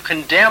anytime you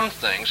condemn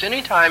things,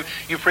 anytime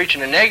you preach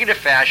in a negative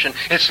fashion,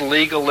 it's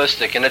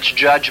legalistic and it's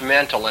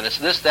judgmental and it's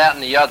this, that,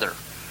 and the other,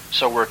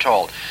 so we're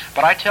told.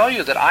 But I tell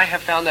you that I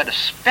have found that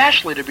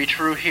especially to be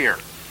true here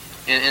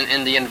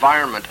in the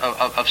environment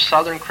of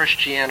Southern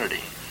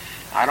Christianity.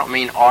 I don't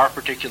mean our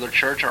particular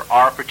church or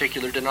our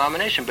particular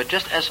denomination, but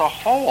just as a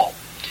whole.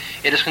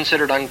 It is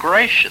considered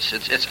ungracious.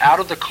 It's out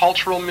of the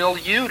cultural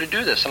milieu to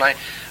do this. And I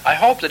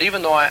hope that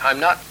even though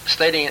I'm not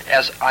stating it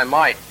as I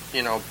might,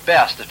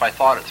 best if I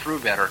thought it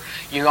through better,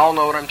 you all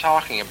know what I'm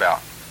talking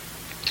about.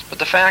 But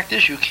the fact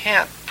is you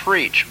can't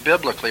preach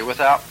biblically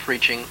without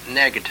preaching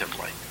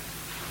negatively.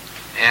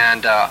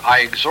 And I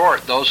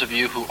exhort those of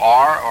you who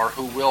are or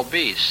who will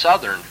be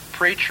Southern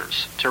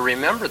preachers to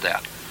remember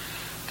that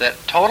that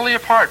totally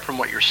apart from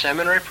what your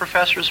seminary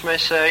professors may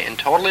say and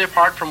totally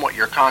apart from what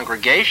your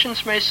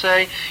congregations may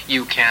say,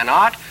 you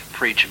cannot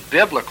preach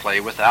biblically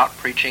without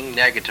preaching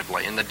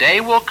negatively. And the day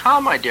will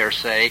come, I dare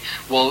say,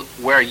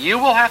 where you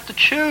will have to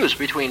choose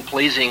between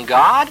pleasing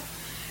God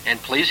and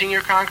pleasing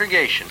your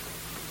congregation,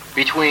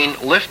 between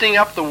lifting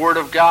up the Word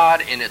of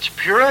God in its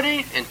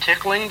purity and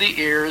tickling the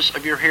ears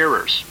of your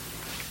hearers.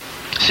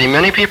 See,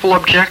 many people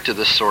object to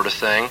this sort of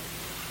thing,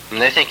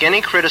 and they think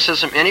any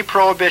criticism, any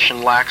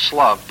prohibition lacks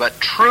love. But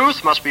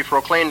truth must be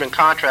proclaimed in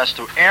contrast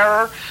to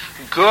error.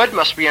 Good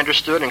must be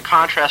understood in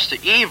contrast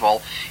to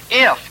evil,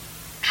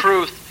 if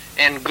truth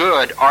and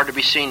good are to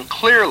be seen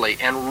clearly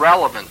and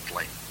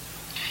relevantly.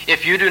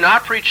 If you do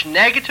not preach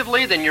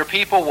negatively, then your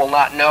people will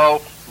not know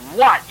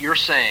what you're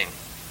saying.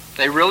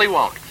 They really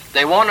won't.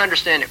 They won't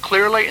understand it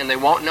clearly, and they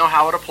won't know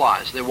how it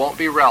applies. They won't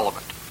be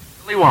relevant.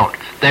 They won't.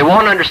 They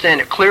won't understand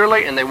it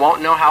clearly, and they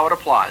won't know how it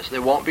applies. They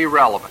won't be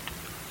relevant.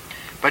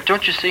 But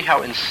don't you see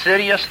how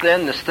insidious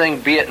then this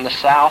thing, be it in the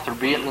South or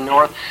be it in the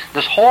North,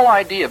 this whole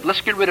idea of let's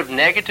get rid of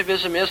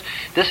negativism is,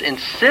 this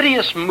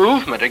insidious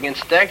movement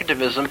against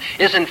negativism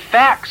is in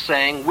fact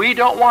saying we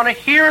don't want to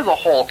hear the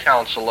whole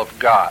counsel of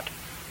God.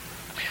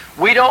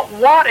 We don't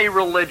want a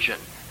religion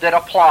that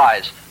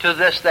applies to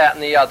this, that,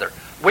 and the other.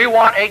 We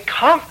want a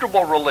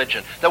comfortable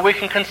religion that we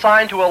can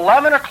consign to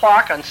 11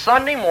 o'clock on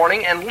Sunday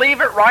morning and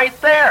leave it right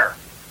there.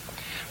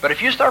 But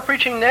if you start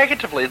preaching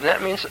negatively, then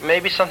that means that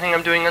maybe something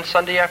I'm doing on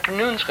Sunday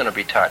afternoon is going to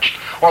be touched,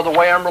 or the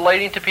way I'm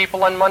relating to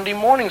people on Monday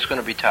morning is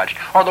going to be touched,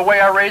 or the way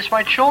I raise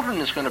my children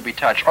is going to be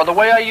touched, or the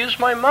way I use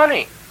my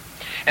money,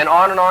 and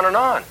on and on and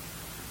on.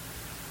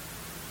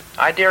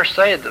 I dare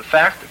say that the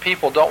fact that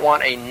people don't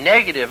want a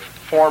negative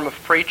form of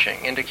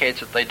preaching indicates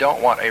that they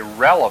don't want a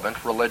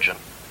relevant religion.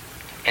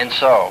 And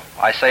so,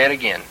 I say it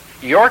again,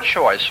 your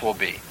choice will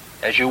be,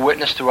 as you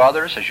witness to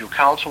others, as you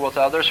counsel with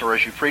others, or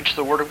as you preach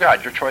the Word of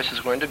God, your choice is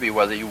going to be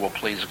whether you will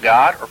please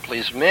God or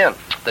please men.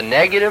 The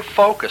negative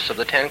focus of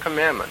the Ten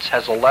Commandments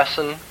has a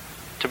lesson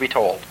to be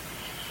told.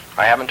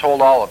 I haven't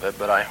told all of it,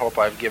 but I hope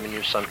I've given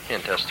you some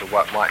hint as to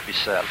what might be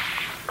said.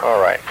 All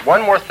right,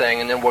 one more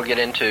thing, and then we'll get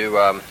into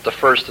the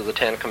first of the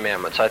Ten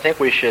Commandments. I think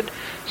we should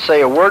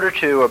say a word or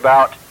two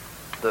about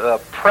the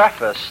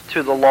preface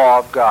to the law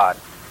of God,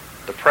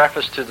 the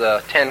preface to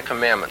the Ten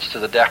Commandments, to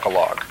the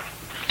Decalogue.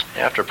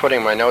 After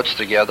putting my notes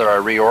together, I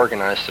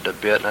reorganized it a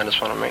bit, and I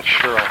just want to make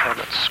sure I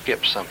haven't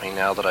skipped something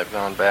now that I've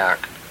gone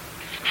back.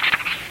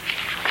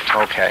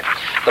 Okay.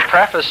 The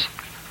preface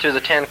to the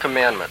Ten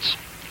Commandments.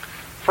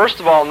 First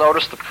of all,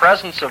 notice the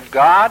presence of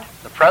God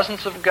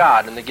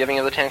in the giving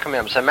of the Ten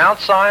Commandments. At Mount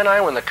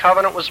Sinai, when the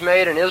covenant was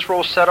made and Israel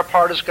was set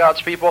apart as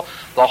God's people,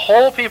 the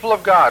whole people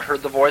of God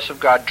heard the voice of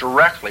God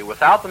directly,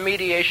 without the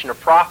mediation of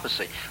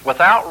prophecy,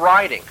 without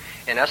writing.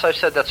 And as I've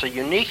said, that's a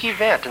unique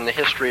event in the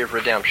history of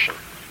redemption.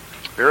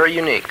 Very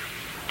unique.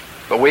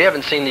 But we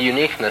haven't seen the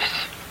uniqueness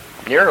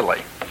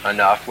nearly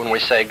enough when we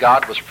say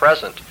God was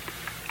present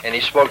and He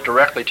spoke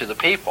directly to the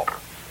people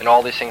and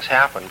all these things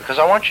happened. Because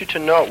I want you to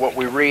note what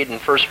we read in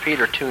 1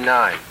 Peter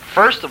 2:9.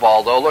 First of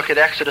all, though, look at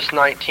Exodus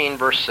 19,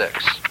 verse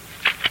 6.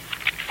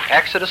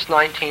 Exodus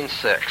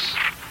 19:6.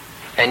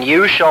 And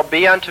you shall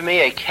be unto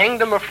me a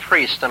kingdom of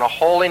priests and a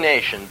holy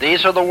nation.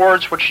 These are the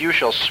words which you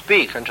shall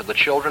speak unto the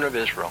children of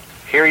Israel.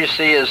 Here you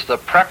see is the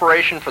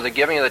preparation for the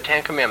giving of the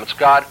Ten Commandments.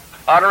 God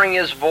uttering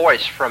His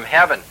voice from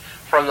heaven,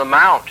 from the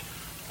mount,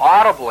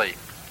 audibly,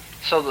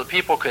 so that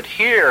people could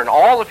hear, and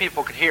all the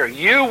people could hear,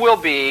 you will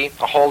be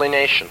a holy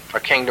nation, a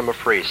kingdom of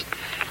priests.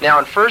 Now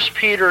in 1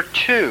 Peter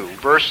 2,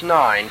 verse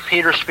 9,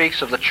 Peter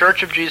speaks of the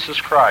Church of Jesus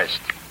Christ.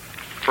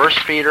 1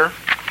 Peter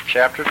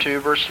chapter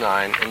 2, verse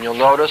 9, and you'll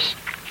notice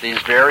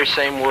these very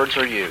same words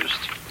are used.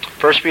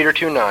 1 Peter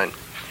 2:9.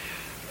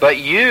 But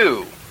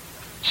you,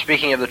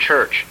 speaking of the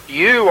church,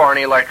 you are an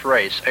elect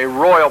race, a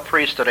royal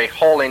priesthood, a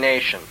holy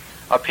nation,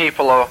 a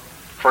people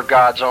for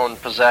God's own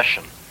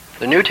possession.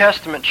 The New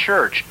Testament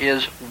church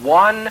is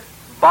one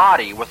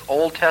body with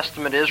Old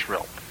Testament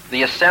Israel.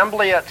 The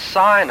assembly at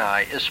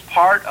Sinai is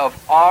part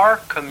of our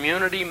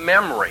community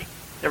memory.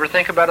 Ever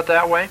think about it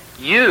that way?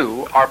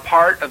 You are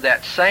part of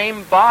that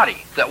same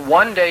body that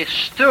one day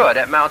stood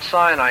at Mount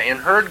Sinai and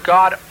heard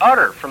God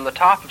utter from the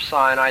top of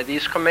Sinai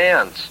these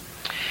commands.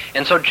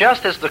 And so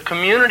just as the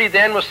community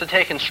then was to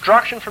take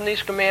instruction from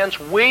these commands,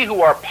 we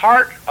who are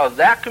part of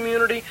that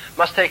community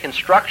must take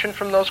instruction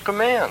from those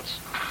commands.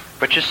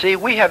 But you see,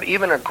 we have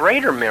even a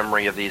greater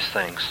memory of these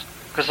things,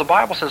 because the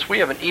Bible says we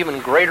have an even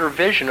greater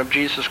vision of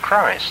Jesus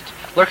Christ.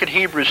 Look at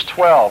Hebrews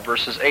 12,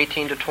 verses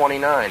 18 to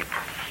 29.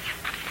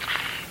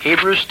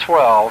 Hebrews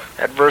 12,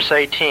 at verse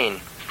 18.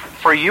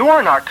 For you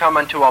are not come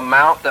unto a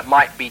mount that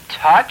might be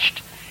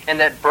touched, and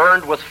that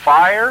burned with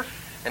fire,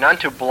 and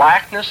unto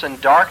blackness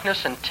and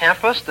darkness and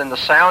tempest, and the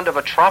sound of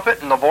a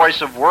trumpet and the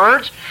voice of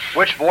words,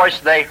 which voice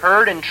they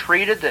heard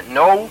entreated that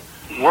no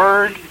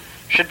word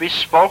should be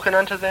spoken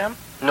unto them,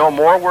 no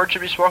more word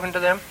should be spoken to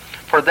them.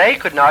 For they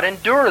could not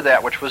endure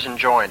that which was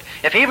enjoined.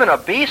 If even a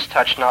beast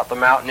touch not the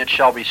mountain, it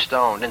shall be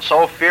stoned. And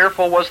so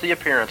fearful was the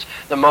appearance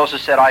that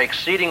Moses said, I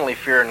exceedingly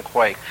fear and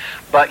quake.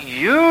 But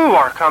you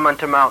are come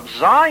unto Mount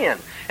Zion,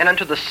 and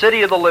unto the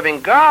city of the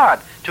living God,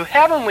 to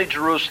heavenly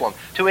Jerusalem,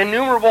 to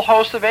innumerable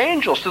hosts of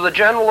angels, to the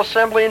general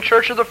assembly and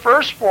church of the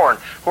firstborn,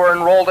 who are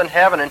enrolled in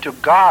heaven, and to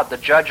God, the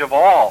judge of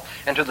all,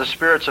 and to the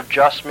spirits of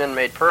just men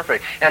made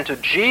perfect, and to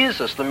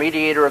Jesus, the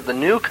mediator of the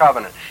new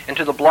covenant, and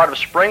to the blood of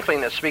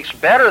sprinkling that speaks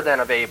better than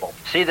of Abel.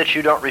 See that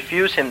you don't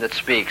refuse him that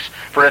speaks.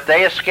 For if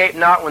they escape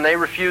not when they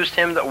refused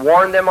him that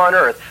warned them on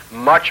earth,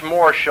 much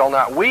more shall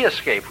not we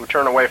escape who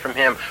turn away from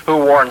him who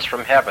warns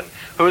from heaven,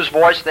 whose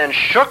voice then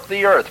shook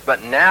the earth,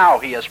 but now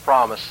he has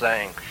promised,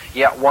 saying,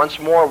 Yet once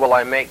more will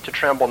I make to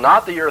tremble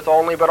not the earth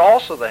only, but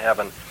also the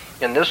heaven.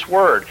 In this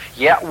word,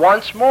 yet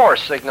once more,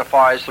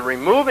 signifies the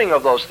removing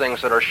of those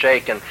things that are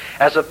shaken,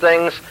 as of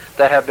things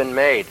that have been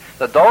made,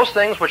 that those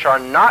things which are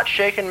not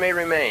shaken may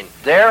remain.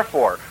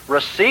 Therefore,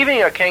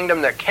 receiving a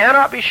kingdom that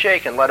cannot be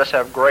shaken, let us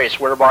have grace,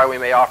 whereby we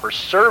may offer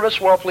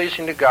service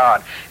well-pleasing to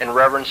God in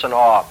reverence and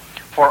awe.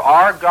 For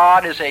our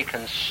God is a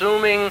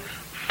consuming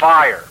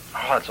fire.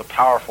 Oh, that's a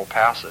powerful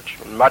passage,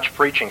 and much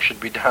preaching should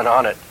be done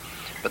on it.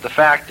 But the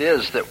fact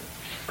is that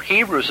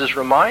Hebrews is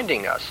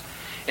reminding us,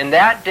 in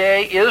that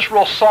day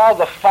Israel saw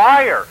the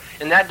fire.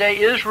 In that day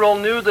Israel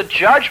knew the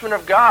judgment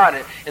of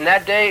God. In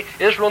that day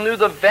Israel knew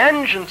the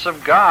vengeance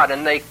of God.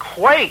 And they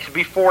quaked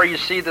before you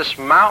see this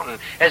mountain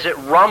as it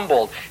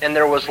rumbled, and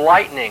there was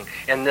lightning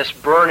and this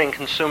burning,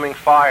 consuming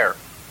fire.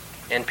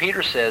 And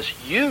Peter says,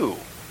 you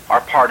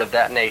are part of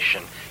that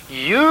nation.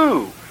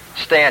 You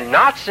stand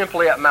not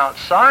simply at Mount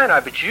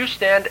Sinai, but you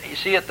stand, you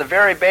see, at the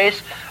very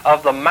base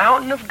of the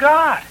mountain of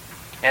God.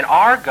 And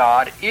our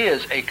God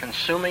is a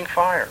consuming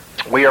fire.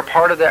 We are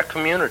part of that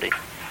community.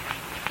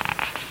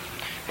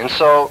 And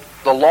so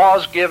the law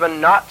is given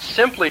not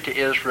simply to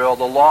Israel,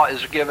 the law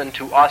is given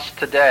to us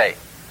today.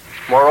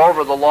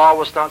 Moreover, the law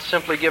was not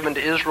simply given to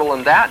Israel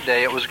in that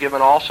day, it was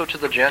given also to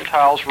the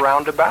Gentiles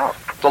round about.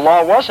 The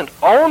law wasn't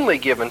only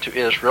given to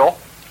Israel,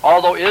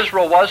 although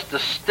Israel was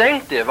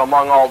distinctive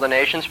among all the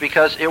nations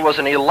because it was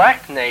an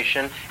elect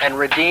nation and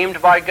redeemed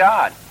by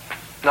God.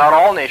 Not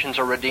all nations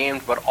are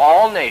redeemed, but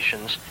all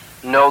nations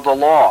know the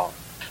law.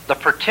 The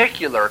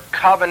particular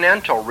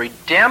covenantal,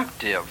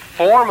 redemptive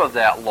form of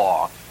that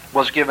law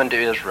was given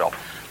to Israel,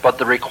 but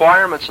the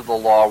requirements of the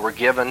law were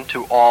given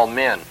to all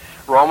men.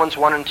 Romans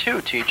 1 and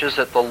 2 teaches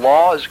that the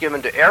law is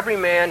given to every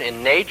man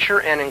in nature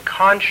and in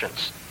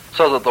conscience,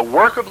 so that the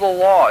work of the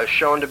law is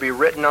shown to be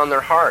written on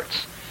their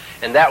hearts.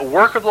 And that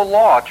work of the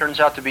law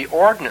turns out to be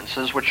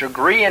ordinances which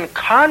agree in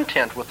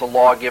content with the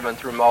law given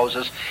through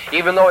Moses,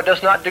 even though it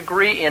does not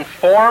agree in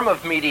form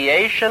of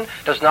mediation,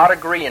 does not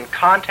agree in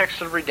context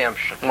of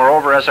redemption.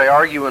 Moreover, as I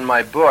argue in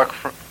my book,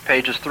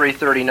 pages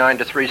 339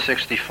 to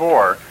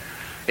 364,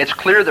 it's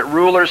clear that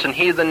rulers in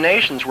heathen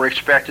nations were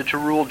expected to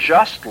rule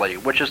justly,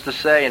 which is to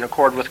say, in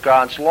accord with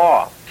God's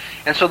law.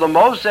 And so the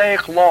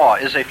Mosaic law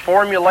is a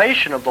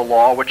formulation of the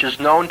law which is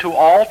known to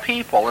all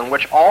people and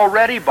which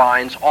already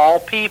binds all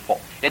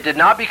people. It did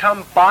not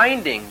become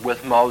binding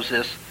with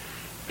Moses.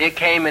 It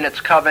came in its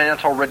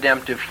covenantal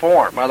redemptive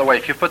form. By the way,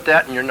 if you put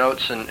that in your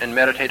notes and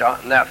meditate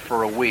on that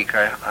for a week,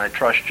 I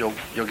trust you'll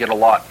get a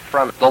lot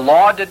from it. The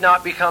law did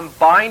not become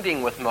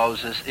binding with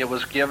Moses. It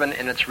was given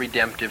in its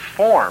redemptive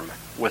form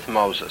with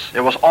Moses.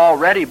 It was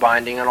already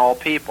binding on all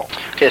people.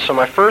 Okay, so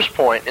my first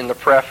point in the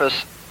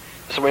preface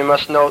is that we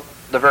must note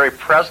the very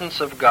presence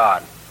of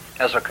God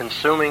as a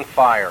consuming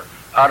fire,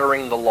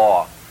 uttering the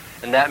law.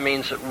 And that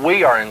means that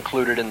we are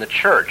included in the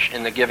church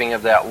in the giving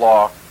of that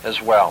law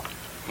as well.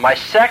 My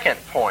second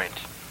point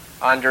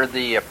under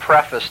the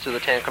preface to the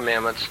Ten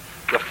Commandments,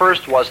 the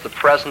first was the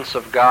presence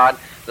of God.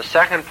 The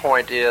second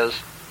point is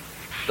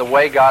the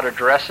way God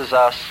addresses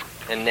us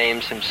and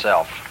names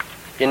himself.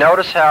 You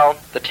notice how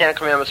the Ten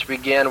Commandments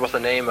begin with the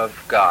name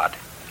of God,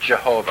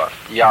 Jehovah,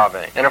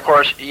 Yahweh. And of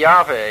course,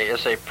 Yahweh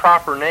is a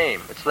proper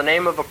name. It's the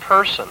name of a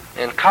person.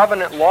 And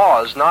covenant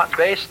law is not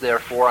based,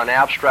 therefore, on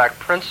abstract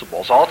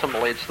principles.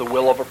 Ultimately, it's the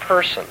will of a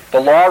person.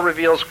 The law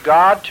reveals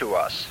God to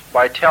us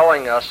by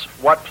telling us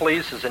what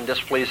pleases and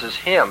displeases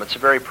him. It's a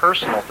very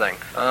personal thing.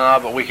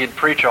 But we could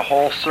preach a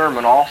whole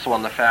sermon also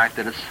on the fact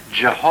that it's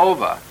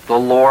Jehovah, the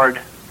Lord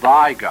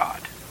thy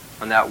God.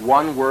 And that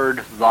one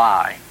word,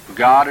 thy.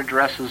 God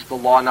addresses the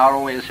law not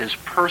only as his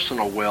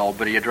personal will,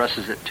 but he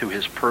addresses it to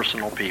his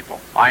personal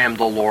people. I am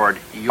the Lord,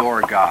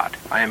 your God.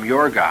 I am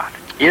your God.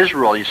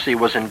 Israel, you see,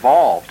 was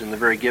involved in the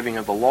very giving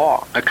of the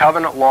law. A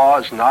covenant law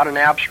is not an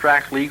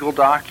abstract legal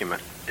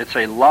document. It's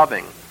a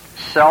loving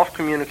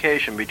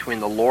self-communication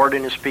between the Lord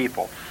and his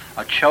people,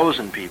 a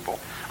chosen people,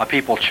 a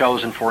people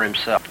chosen for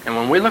himself. And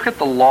when we look at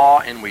the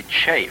law and we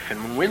chafe,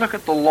 and when we look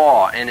at the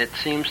law and it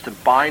seems to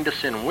bind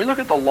us in, when we look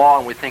at the law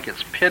and we think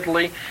it's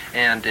piddly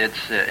and it's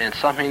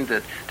something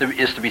that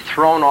is to be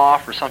thrown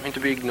off or something to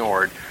be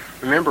ignored,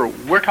 remember,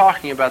 we're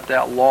talking about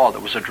that law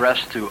that was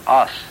addressed to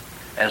us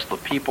as the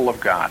people of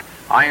God.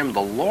 I am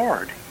the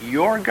Lord,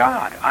 your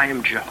God. I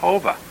am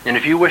Jehovah. And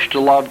if you wish to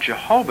love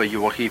Jehovah,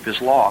 you will keep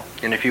his law.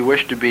 And if you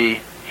wish to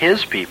be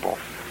his people,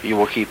 you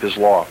will keep his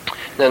law.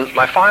 Then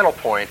my final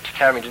point,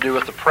 having to do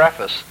with the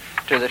preface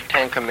to the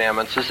Ten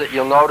Commandments, is that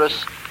you'll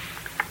notice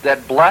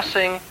that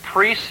blessing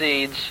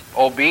precedes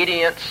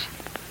obedience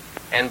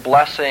and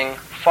blessing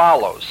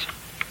follows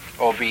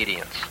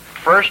obedience.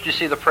 First, you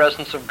see the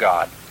presence of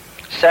God.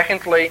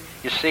 Secondly,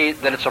 you see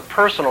that it's a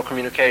personal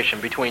communication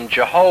between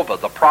Jehovah,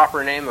 the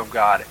proper name of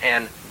God,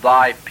 and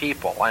thy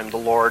people. I am the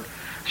Lord,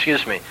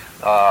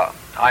 I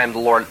am the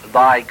Lord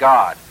thy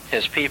God.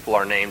 His people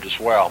are named as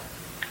well.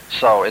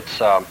 So it's,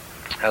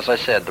 as I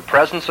said, the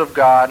presence of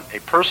God, a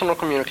personal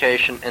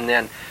communication, and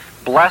then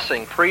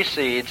blessing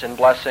precedes and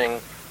blessing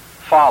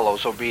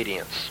follows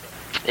obedience.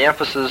 The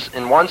emphasis,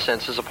 in one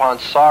sense, is upon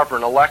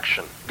sovereign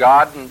election.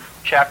 God, in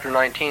chapter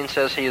 19,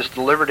 says he has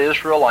delivered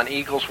Israel on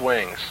eagle's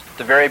wings. At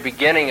the very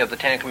beginning of the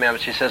Ten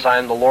Commandments, he says, I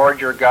am the Lord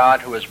your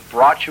God who has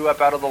brought you up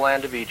out of the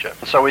land of Egypt.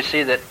 And so we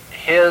see that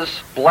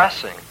his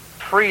blessing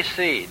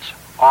precedes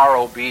our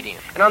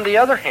obedience. And on the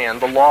other hand,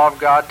 the law of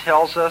God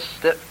tells us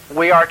that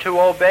we are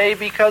to obey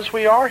because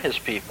we are his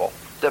people.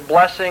 That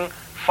blessing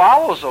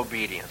follows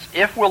obedience.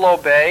 If we'll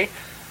obey,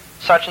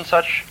 such and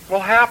such will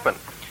happen.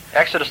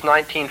 Exodus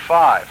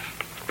 19:5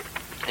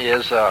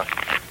 is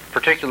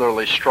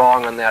particularly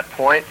strong on that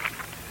point.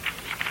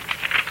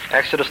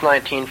 Exodus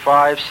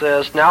 19:5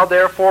 says, Now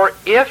therefore,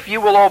 if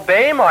you will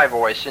obey my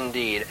voice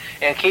indeed,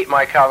 and keep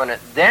my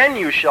covenant, then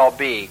you shall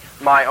be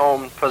my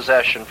own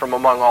possession from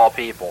among all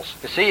peoples.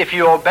 You see, if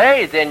you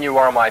obey, then you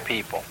are my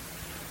people.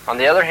 On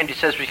the other hand, he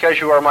says, because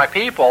you are my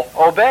people,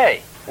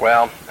 obey.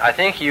 Well, I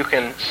think you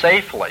can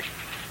safely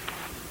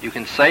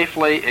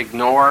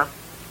ignore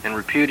and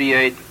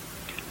repudiate,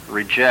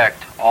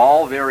 reject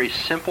all very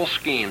simple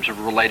schemes of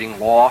relating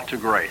law to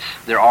grace.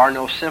 There are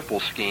no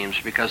simple schemes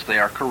because they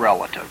are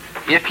correlative.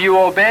 If you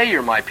obey,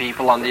 you're my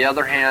people. On the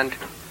other hand,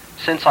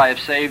 since I have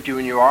saved you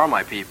and you are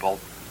my people,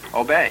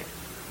 obey.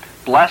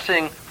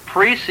 Blessing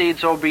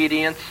precedes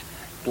obedience.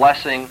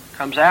 Blessing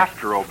comes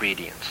after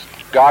obedience.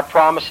 God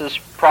promises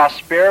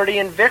prosperity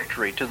and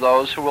victory to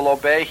those who will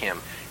obey him.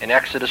 In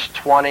Exodus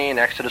 20, in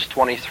Exodus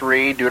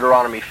 23,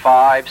 Deuteronomy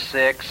 5,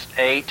 6,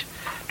 8,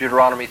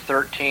 Deuteronomy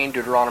 13,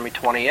 Deuteronomy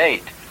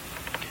 28.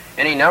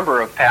 Any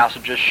number of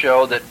passages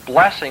show that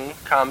blessing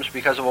comes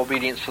because of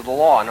obedience to the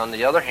law. And on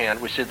the other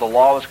hand, we see the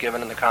law was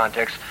given in the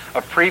context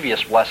of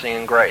previous blessing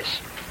and grace.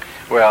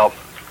 Well,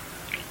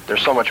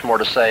 there's so much more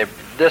to say.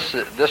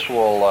 This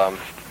will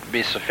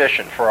be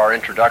sufficient for our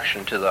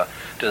introduction to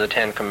the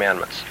Ten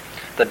Commandments.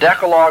 The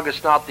Decalogue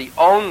is not the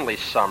only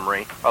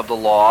summary of the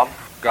law,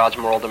 God's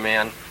moral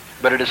demand,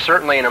 but it is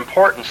certainly an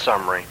important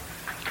summary.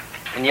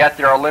 And yet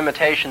there are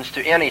limitations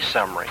to any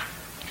summary.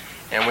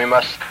 And we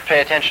must pay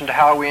attention to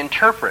how we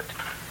interpret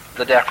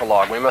the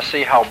Decalogue. We must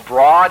see how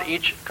broad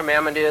each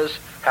commandment is,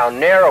 how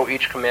narrow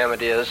each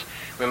commandment is.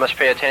 We must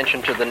pay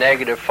attention to the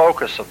negative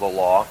focus of the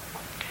law.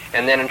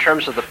 And then in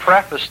terms of the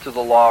preface to the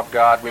law of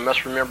God, we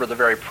must remember the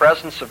very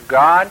presence of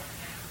God.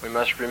 We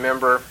must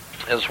remember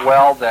as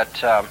well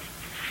that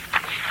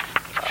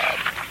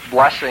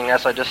blessing,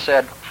 as I just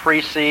said,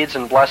 precedes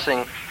and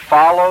blessing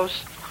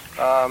follows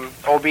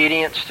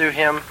obedience to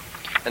him.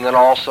 And then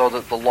also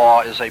that the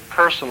law is a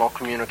personal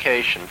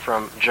communication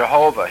from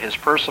Jehovah, his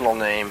personal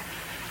name,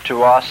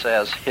 to us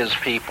as his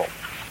people.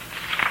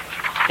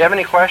 Do you have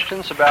any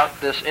questions about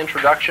this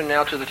introduction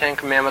now to the Ten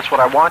Commandments? What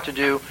I want to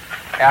do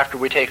after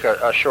we take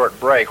a short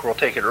break, we'll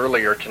take it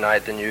earlier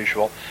tonight than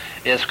usual,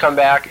 is come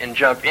back and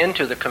jump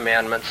into the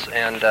commandments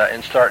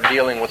and start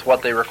dealing with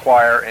what they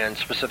require and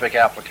specific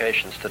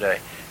applications today.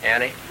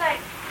 Annie?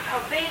 Like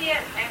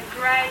obedience and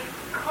grace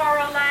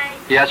correlate?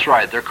 Yeah, that's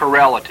right. They're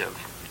correlative.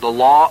 The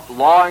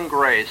law and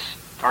grace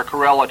are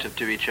correlative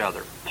to each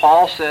other.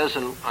 Paul says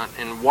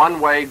in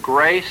one way,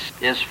 grace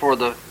is for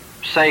the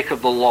sake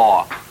of the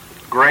law.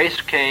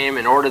 Grace came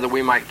in order that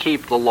we might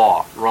keep the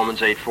law, Romans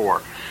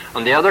 8:4.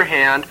 On the other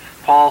hand,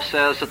 Paul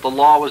says that the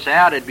law was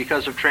added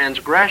because of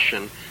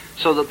transgression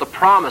so that the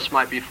promise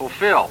might be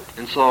fulfilled.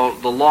 And so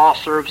the law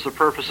serves the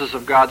purposes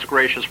of God's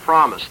gracious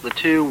promise. The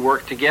two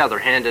work together,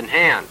 hand in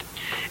hand.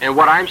 And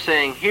what I'm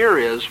saying here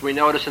is, we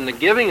notice in the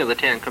giving of the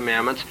Ten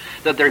Commandments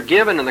that they're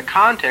given in the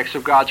context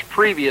of God's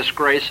previous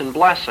grace and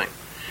blessing.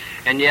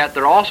 And yet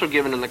they're also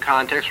given in the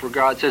context where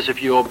God says,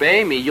 if you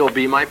obey me, you'll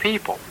be my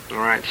people. All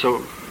right,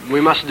 so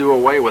we must do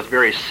away with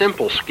very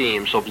simple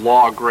schemes of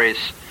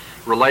law-grace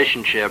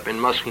relationship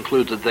and must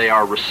conclude that they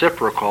are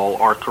reciprocal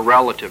or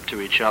correlative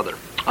to each other.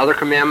 Other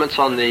commandments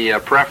on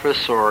the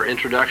preface or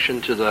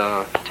introduction to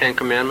the Ten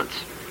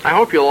Commandments? I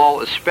hope you'll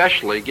all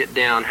especially get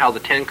down how the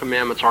Ten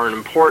Commandments are an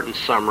important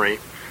summary,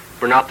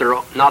 but not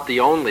the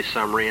only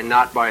summary, and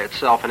not by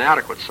itself an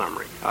adequate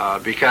summary.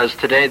 Because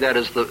today that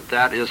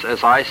is,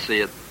 as I see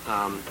it,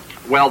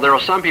 well, there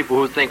are some people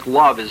who think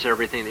love is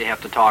everything they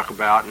have to talk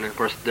about, and of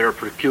course there are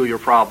peculiar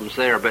problems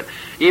there. But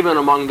even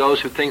among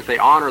those who think they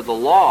honor the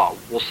law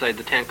will say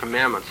the Ten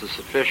Commandments is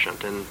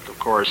sufficient, and of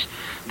course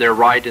they're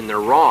right and they're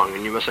wrong,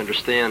 and you must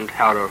understand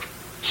how to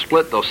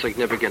split those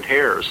significant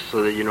hairs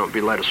so that you don't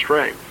be led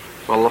astray.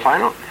 Well, if I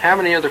don't have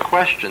any other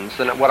questions,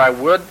 then what I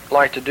would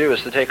like to do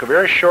is to take a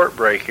very short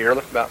break here,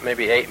 about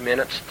maybe 8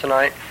 minutes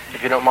tonight,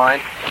 if you don't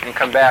mind, and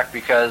come back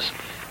because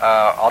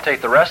I'll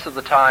take the rest of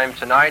the time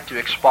tonight to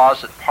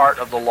exposit part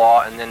of the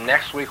law, and then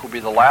next week will be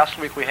the last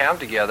week we have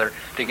together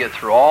to get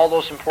through all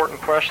those important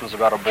questions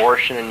about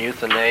abortion and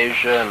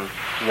euthanasia and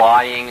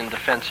lying in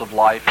defense of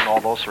life and all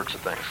those sorts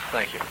of things.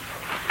 Thank you.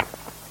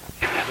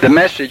 The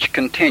message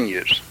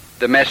continues.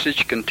 The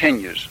message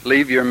continues.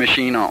 Leave your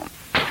machine on.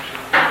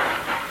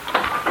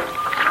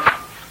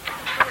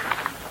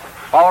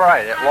 All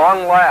right, at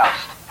long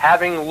last,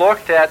 having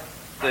looked at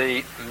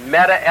the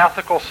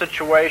meta-ethical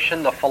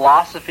situation, the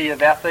philosophy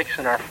of ethics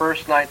in our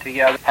first night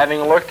together, having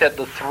looked at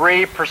the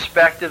three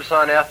perspectives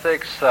on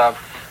ethics,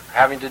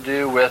 having to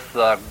do with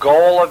the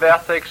goal of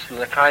ethics and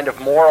the kind of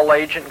moral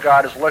agent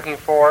God is looking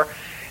for,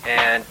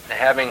 and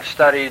having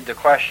studied the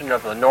question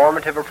of the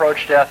normative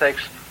approach to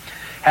ethics,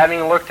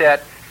 having looked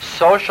at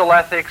social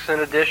ethics in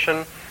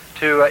addition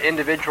to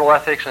individual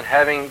ethics, and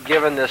having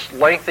given this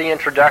lengthy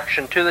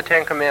introduction to the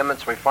Ten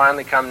Commandments, we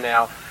finally come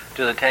now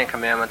to the Ten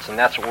Commandments, and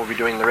that's what we'll be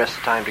doing the rest of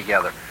the time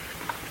together.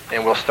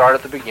 And we'll start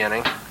at the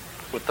beginning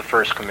with the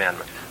first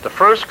commandment. The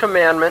first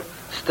commandment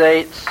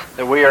states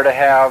that we are to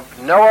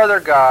have no other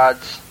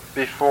gods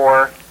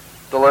before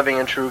the living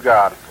and true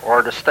God.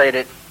 Or to state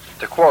it,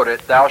 to quote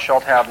it, thou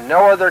shalt have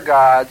no other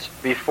gods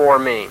before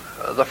me.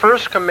 The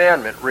first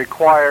commandment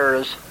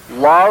requires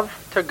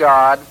love to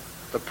God,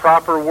 the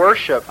proper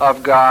worship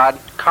of God,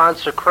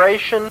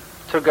 consecration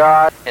to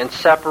God, and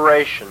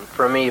separation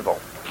from evil.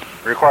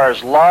 It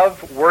requires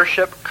love,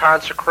 worship,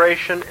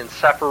 consecration, and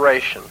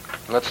separation.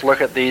 Let's look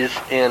at these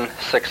in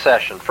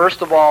succession.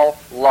 First of all,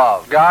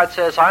 love. God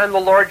says, I am the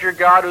Lord your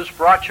God who's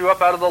brought you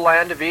up out of the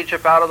land of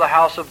Egypt, out of the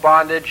house of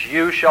bondage.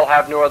 You shall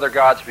have no other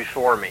gods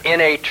before me. In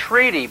a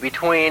treaty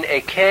between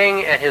a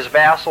king and his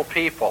vassal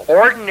people,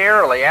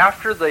 ordinarily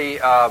after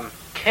the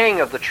king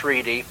of the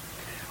treaty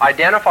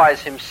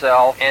identifies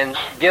himself and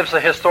gives a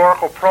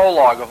historical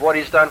prologue of what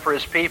he's done for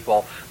his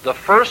people, the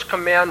first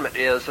commandment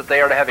is that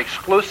they are to have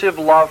exclusive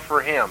love for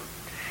him.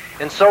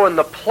 And so in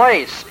the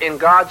place in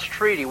God's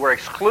treaty where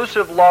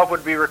exclusive love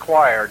would be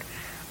required,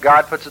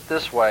 God puts it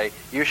this way,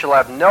 you shall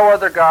have no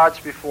other gods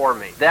before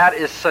me. That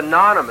is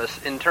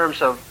synonymous in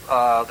terms of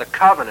the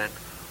covenant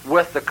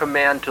with the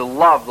command to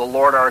love the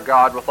Lord our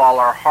God with all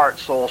our heart,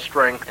 soul,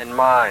 strength, and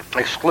mind.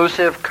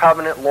 Exclusive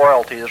covenant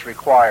loyalty is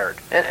required.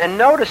 And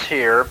notice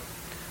here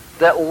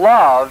that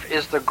love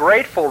is the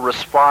grateful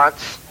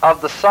response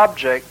of the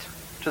subject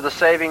to the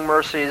saving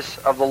mercies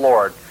of the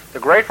Lord. The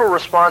grateful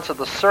response of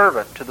the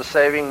servant to the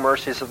saving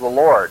mercies of the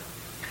Lord.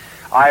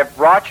 I have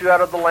brought you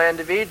out of the land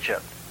of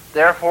Egypt.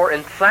 Therefore,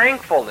 in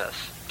thankfulness,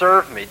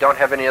 serve me. Don't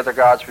have any other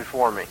gods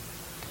before me.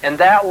 And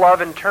that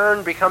love, in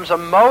turn, becomes a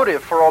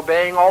motive for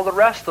obeying all the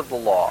rest of the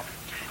law.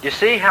 You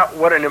see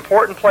what an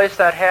important place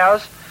that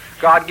has?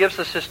 God gives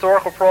this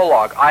historical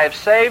prologue. I have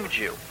saved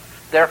you.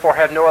 Therefore,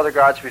 have no other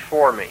gods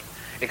before me.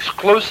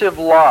 Exclusive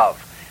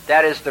love.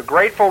 That is the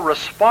grateful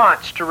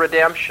response to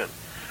redemption.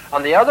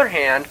 On the other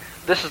hand,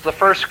 this is the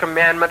first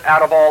commandment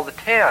out of all the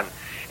 10.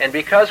 And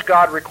because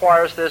God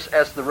requires this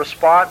as the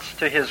response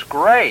to his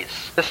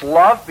grace, this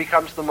love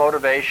becomes the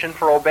motivation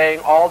for obeying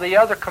all the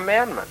other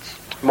commandments.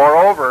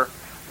 Moreover,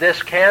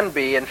 this can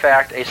be, in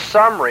fact, a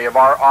summary of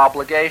our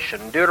obligation.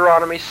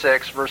 Deuteronomy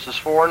 6, verses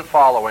 4 and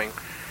following,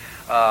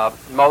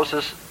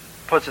 Moses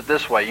puts it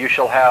this way, you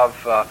shall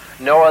have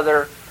no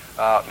other,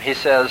 he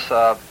says,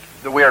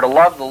 that we are to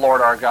love the Lord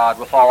our God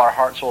with all our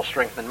heart, soul,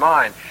 strength, and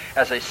mind,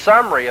 as a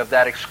summary of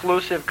that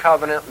exclusive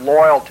covenant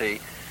loyalty,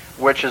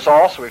 which is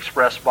also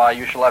expressed by,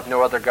 you shall have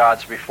no other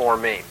gods before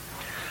me.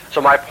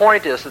 So my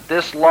point is that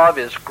this love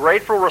is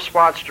grateful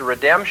response to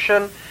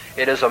redemption,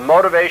 it is a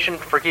motivation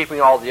for keeping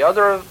all the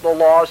other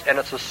laws, and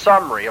it's a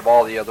summary of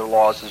all the other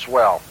laws as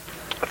well.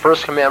 The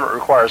first commandment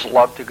requires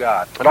love to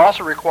God. It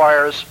also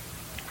requires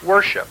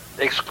worship.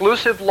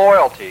 Exclusive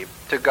loyalty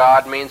to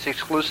God means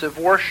exclusive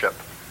worship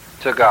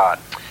to God.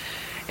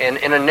 And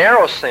in a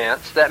narrow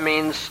sense, that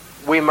means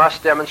we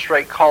must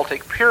demonstrate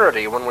cultic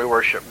purity when we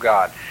worship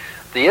God.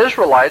 The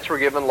Israelites were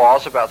given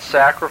laws about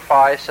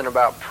sacrifice and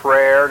about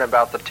prayer and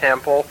about the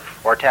temple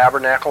or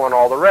tabernacle and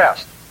all the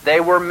rest. They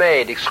were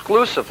made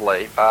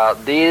exclusively,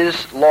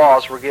 these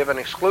laws were given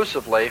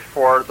exclusively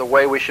for the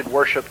way we should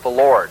worship the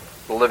Lord,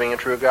 the living and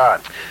true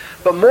God.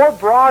 But more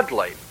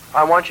broadly,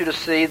 I want you to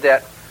see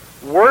that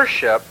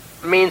worship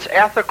means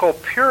ethical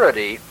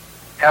purity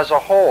as a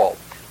whole.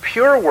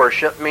 Pure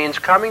worship means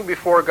coming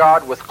before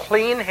God with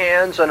clean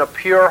hands and a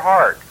pure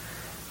heart,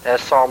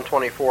 as Psalm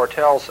 24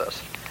 tells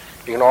us.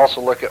 You can also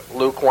look at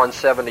Luke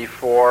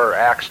 1:74 or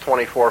Acts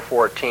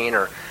 24:14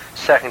 or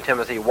 2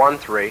 Timothy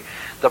 1:3.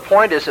 The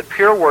point is that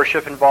pure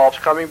worship involves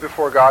coming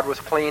before God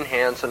with clean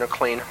hands and a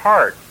clean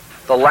heart.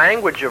 The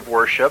language of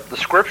worship, the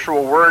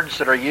scriptural words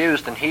that are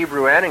used in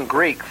Hebrew and in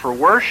Greek for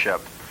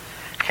worship,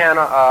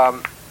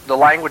 the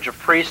language of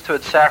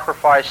priesthood,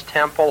 sacrifice,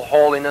 temple,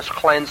 holiness,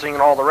 cleansing,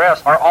 and all the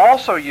rest, are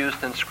also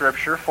used in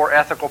Scripture for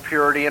ethical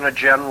purity in a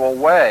general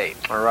way.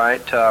 All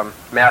right,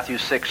 Matthew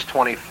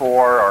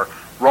 6:24 or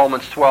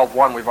Romans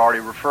 12:1 we've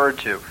already referred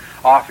to.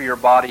 Offer your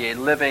body a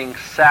living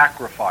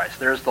sacrifice.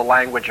 There's the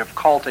language of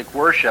cultic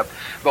worship,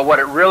 but what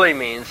it really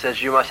means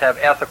is you must have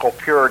ethical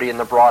purity in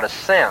the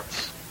broadest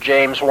sense.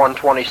 James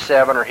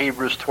 1:27 or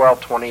Hebrews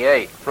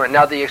 12:28.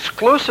 Now, the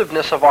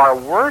exclusiveness of our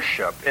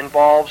worship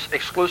involves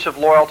exclusive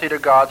loyalty to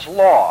God's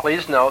law.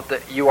 Please note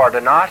that you are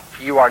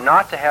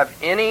not to have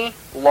any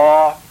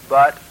law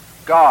but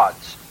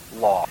God's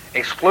law.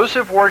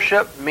 Exclusive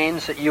worship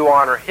means that you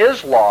honor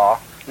His law,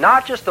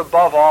 not just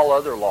above all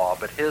other law,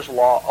 but His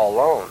law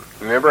alone.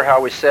 Remember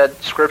how we said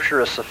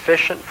Scripture is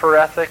sufficient for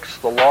ethics?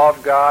 The law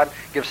of God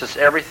gives us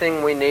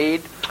everything we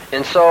need.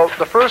 And so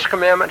the first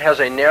commandment has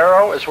a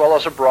narrow as well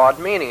as a broad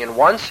meaning. In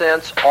one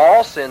sense,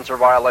 all sins are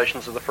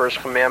violations of the first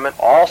commandment.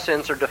 All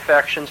sins are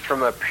defections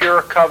from a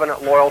pure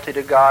covenant loyalty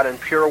to God and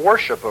pure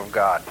worship of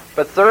God.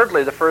 But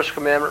thirdly, the first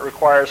commandment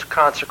requires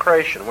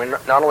consecration. We're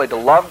not only to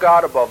love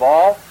God above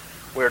all,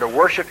 we are to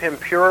worship Him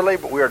purely,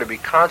 but we are to be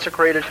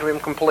consecrated to Him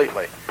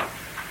completely.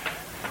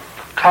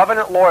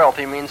 Covenant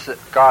loyalty means that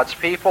God's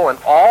people and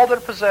all their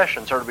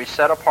possessions are to be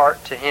set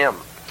apart to Him.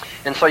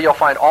 And so you'll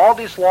find all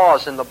these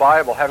laws in the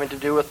Bible having to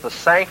do with the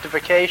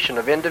sanctification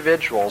of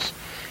individuals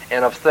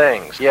and of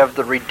things. You have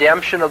the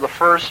redemption of the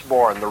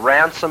firstborn, the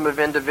ransom of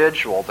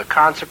individual, the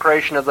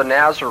consecration of the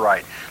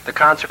Nazirite, the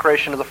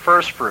consecration of the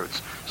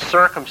firstfruits,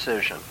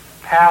 circumcision,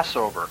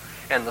 Passover,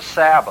 and the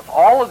Sabbath.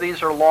 All of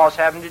these are laws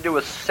having to do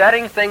with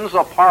setting things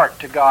apart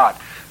to God,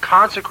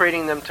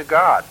 consecrating them to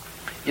God.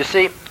 You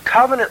see,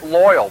 covenant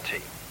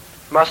loyalty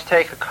must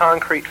take a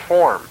concrete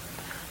form.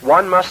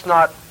 One must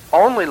not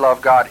only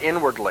love God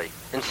inwardly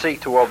and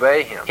seek to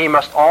obey Him. He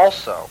must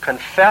also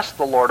confess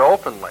the Lord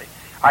openly,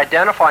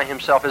 identify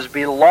himself as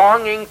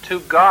belonging to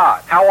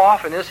God. How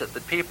often is it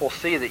that people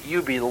see that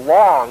you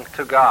belong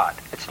to God?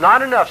 It's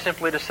not enough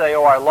simply to say,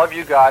 oh, I love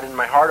you, God, in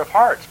my heart of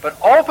hearts. But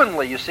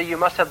openly, you see, you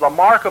must have the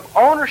mark of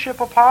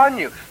ownership upon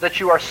you, that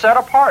you are set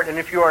apart. And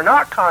if you are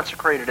not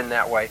consecrated in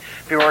that way,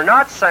 if you are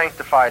not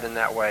sanctified in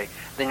that way,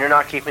 then you're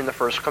not keeping the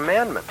first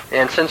commandment.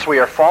 And since we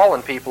are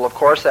fallen people, of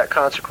course, that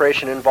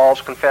consecration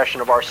involves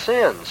confession of our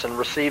sins and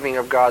receiving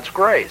of God's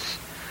grace.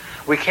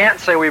 We can't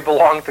say we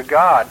belong to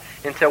God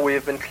until we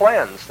have been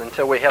cleansed,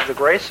 until we have the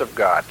grace of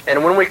God.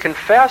 And when we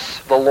confess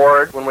the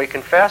Lord, when we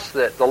confess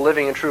that the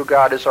living and true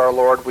God is our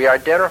Lord, we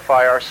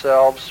identify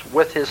ourselves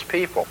with His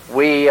people.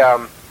 We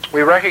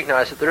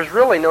recognize that there's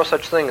really no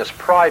such thing as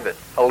private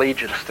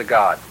allegiance to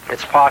God.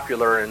 It's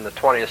popular in the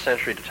 20th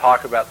century to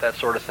talk about that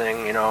sort of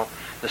thing,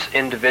 this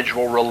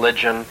individual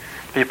religion,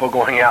 people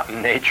going out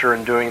in nature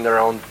and doing their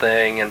own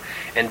thing,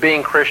 and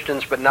being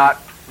Christians but not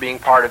being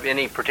part of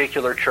any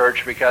particular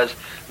church because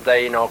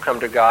they, come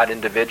to God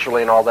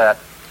individually and all that.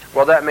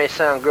 Well, that may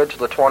sound good to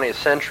the 20th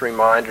century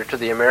mind or to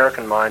the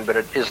American mind, but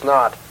it is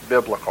not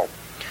biblical.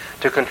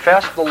 To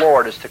confess the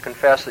Lord is to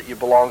confess that you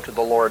belong to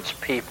the Lord's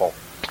people.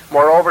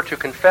 Moreover, to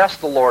confess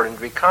the Lord and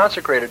to be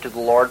consecrated to the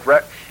Lord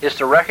is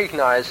to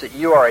recognize that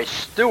you are a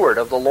steward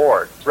of the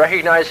Lord,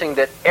 recognizing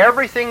that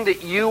everything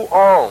that you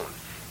own,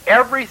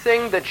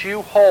 everything that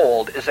you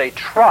hold is a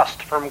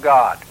trust from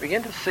God.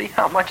 Begin to see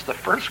how much the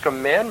first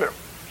commandment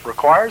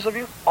requires of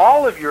you.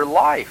 All of your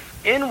life,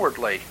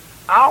 inwardly,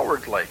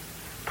 outwardly,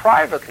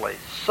 privately,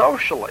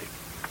 socially,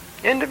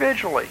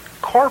 individually,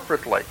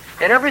 corporately,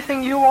 and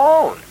everything you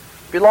own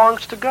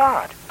belongs to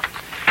God.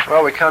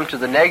 Well, we come to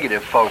the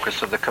negative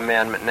focus of the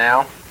commandment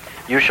now.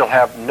 You shall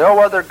have no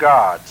other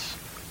gods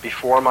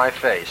before my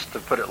face. To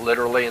put it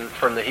literally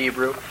from the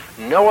Hebrew,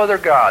 no other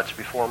gods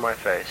before my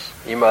face.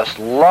 You must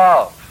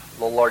love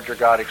the Lord your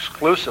God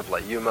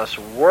exclusively. You must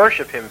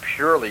worship Him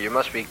purely. You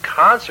must be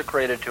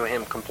consecrated to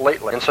Him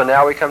completely. And so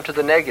now we come to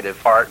the negative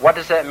part. What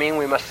does that mean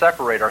we must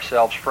separate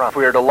ourselves from? If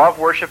we are to love,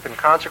 worship, and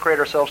consecrate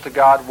ourselves to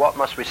God, what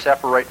must we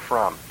separate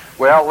from?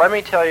 Well, let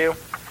me tell you,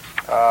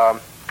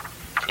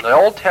 the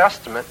Old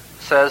Testament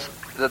says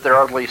that there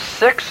are at least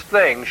 6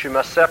 things you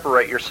must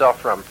separate yourself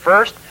from.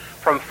 First,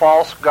 from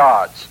false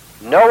gods.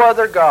 No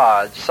other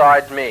gods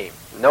beside me.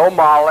 No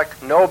Moloch,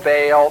 no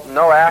Baal,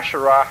 no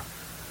Asherah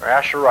or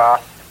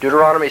Asheroth.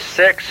 Deuteronomy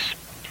 6.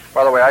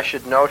 By the way, I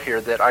should note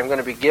here that I'm going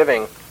to be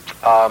giving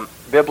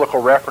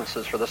biblical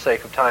references for the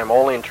sake of time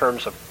only in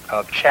terms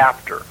of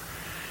chapter,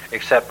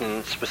 except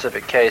in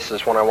specific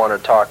cases when I want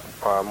to talk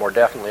more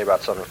definitely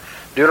about something.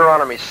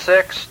 Deuteronomy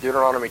 6,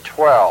 Deuteronomy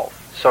 12.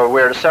 So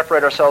we are to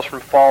separate ourselves from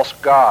false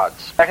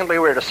gods. Secondly,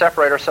 we are to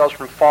separate ourselves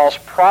from false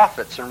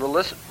prophets and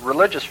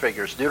religious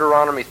figures.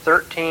 Deuteronomy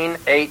 13,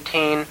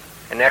 18,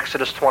 and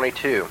Exodus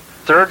 22.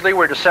 Thirdly,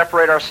 we're to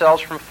separate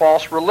ourselves from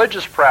false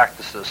religious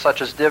practices,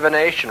 such as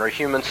divination or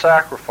human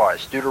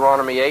sacrifice.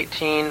 Deuteronomy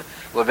 18,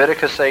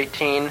 Leviticus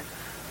 18,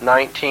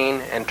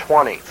 19, and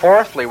 20.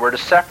 Fourthly, we're to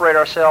separate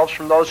ourselves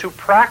from those who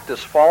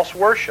practice false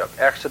worship.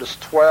 Exodus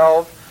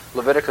 12,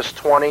 Leviticus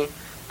 20,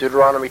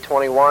 Deuteronomy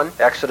 21,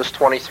 Exodus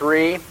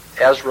 23,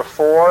 Ezra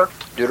 4,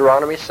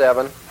 Deuteronomy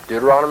 7,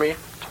 Deuteronomy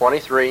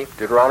 23,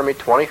 Deuteronomy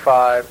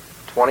 25,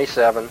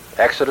 27,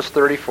 Exodus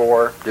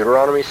 34,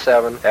 Deuteronomy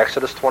 7,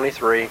 Exodus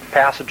 23,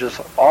 passages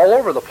all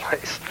over the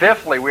place.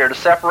 Fifthly, we are to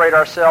separate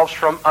ourselves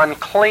from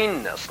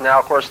uncleanness. Now,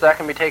 of course, that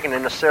can be taken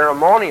in a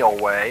ceremonial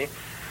way.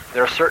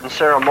 There are certain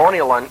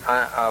ceremonial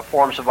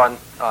forms of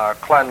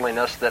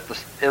uncleanliness that the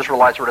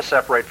Israelites were to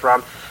separate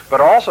from,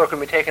 but also can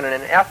be taken in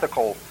an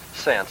ethical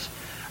sense.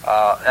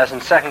 As in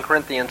 2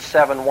 Corinthians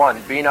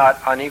 7:1, be not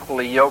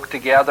unequally yoked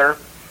together.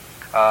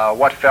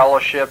 What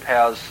fellowship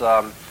has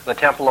the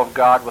temple of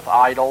God with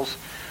idols?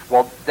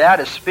 Well, that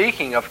is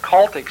speaking of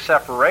cultic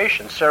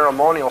separation,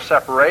 ceremonial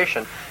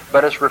separation,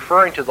 but it's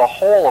referring to the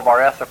whole of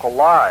our ethical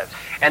lives.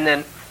 And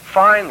then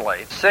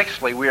finally,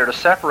 sixthly, we are to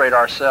separate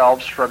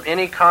ourselves from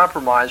any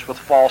compromise with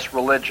false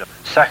religion.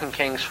 2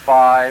 Kings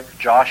 5,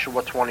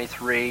 Joshua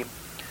 23,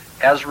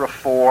 Ezra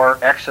 4,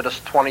 Exodus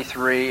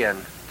 23 and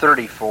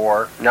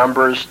 34,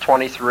 Numbers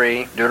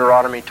 23,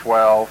 Deuteronomy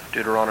 12,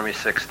 Deuteronomy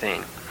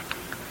 16.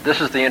 This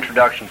is the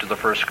introduction to the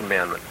first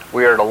commandment.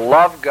 We are to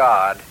love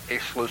God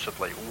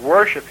exclusively,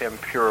 worship Him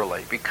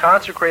purely, be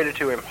consecrated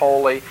to Him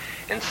wholly,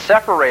 and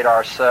separate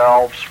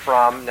ourselves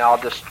from, now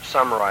I'll just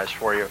summarize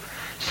for you,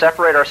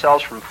 separate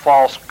ourselves from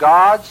false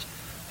gods,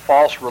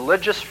 false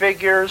religious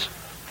figures,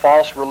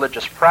 false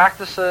religious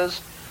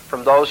practices,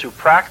 from those who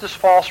practice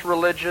false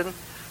religion,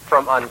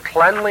 from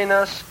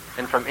uncleanliness,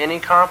 and from any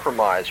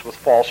compromise with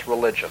false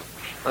religion.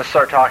 Let's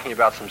start talking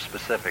about some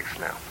specifics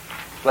now.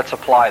 Let's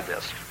apply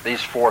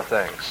these four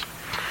things.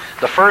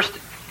 The first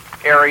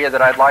area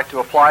that I'd like to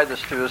apply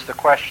this to is the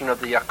question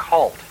of the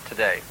occult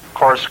today. Of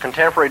course,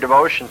 contemporary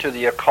devotion to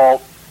the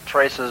occult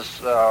traces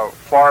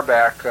far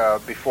back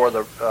before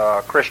the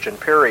Christian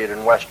period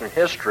in Western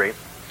history,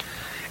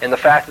 and the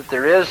fact that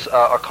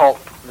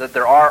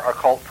there are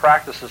occult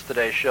practices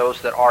today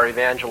shows that our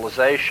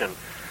evangelization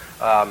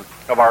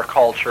of our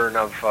culture and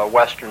of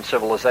Western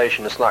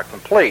civilization is not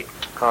complete.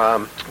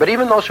 But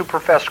even those who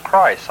profess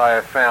Christ, I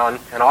have found,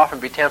 and often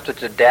be tempted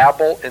to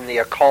dabble in the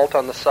occult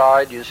on the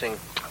side, using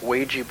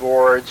Ouija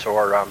boards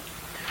or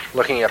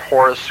looking at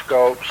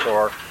horoscopes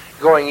or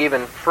going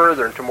even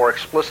further into more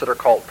explicit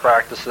occult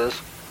practices.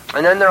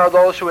 And then there are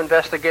those who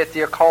investigate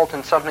the occult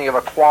in something of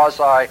a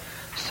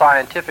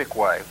quasi-scientific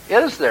way.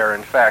 Is there,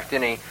 in fact,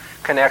 any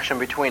connection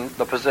between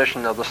the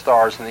position of the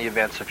stars and the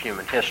events of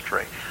human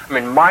history? I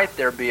mean, might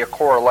there be a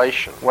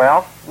correlation?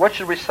 Well, what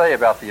should we say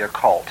about the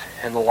occult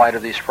in the light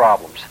of these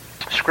problems?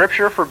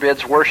 Scripture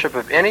forbids worship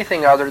of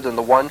anything other than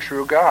the one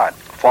true God.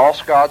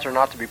 False gods are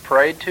not to be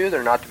prayed to,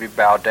 they're not to be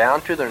bowed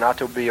down to, they're not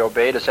to be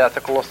obeyed as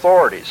ethical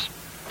authorities.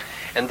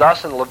 And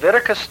thus in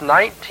Leviticus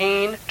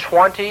 19,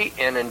 20,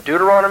 and in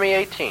Deuteronomy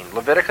 18,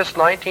 Leviticus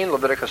 19,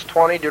 Leviticus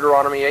 20,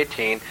 Deuteronomy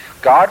 18,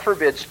 God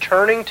forbids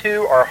turning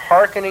to or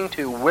hearkening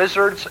to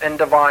wizards and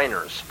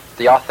diviners.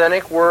 The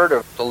authentic word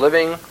of the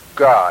living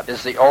God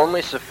is the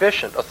only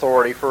sufficient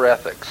authority for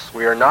ethics.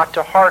 We are not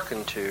to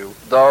hearken to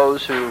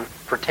those who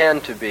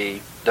pretend to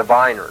be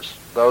diviners,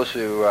 those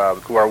who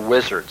are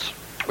wizards.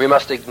 We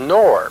must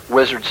ignore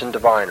wizards and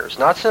diviners,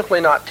 not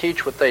simply not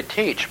teach what they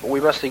teach, but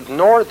we must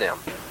ignore them.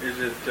 Is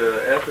it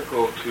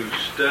ethical to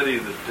study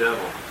the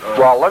devil?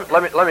 Well,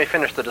 let me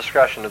finish the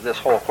discussion of this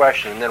whole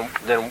question, and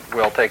then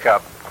we'll take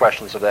up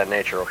questions of that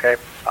nature, okay?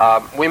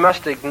 We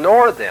must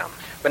ignore them.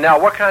 But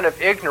now, what kind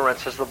of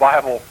ignorance does the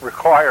Bible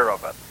require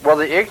of it? Well,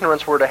 the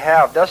ignorance we're to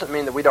have doesn't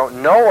mean that we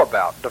don't know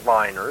about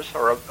diviners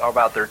or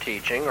about their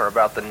teaching or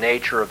about the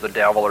nature of the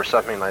devil or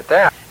something like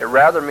that. It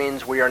rather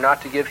means we are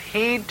not to give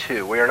heed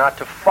to, we are not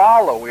to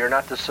follow, we are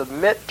not to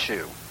submit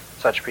to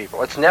such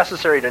people. It's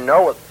necessary to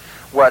know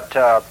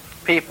what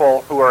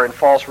people who are in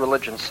false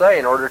religion say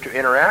in order to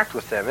interact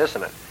with them,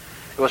 isn't it?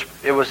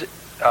 It was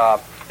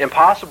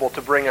impossible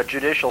to bring a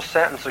judicial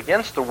sentence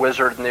against the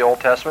wizard in the Old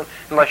Testament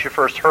unless you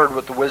first heard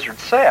what the wizard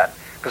said,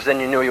 because then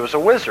you knew he was a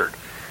wizard.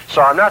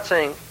 So I'm not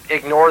saying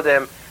ignore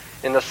them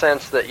in the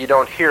sense that you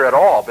don't hear at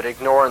all, but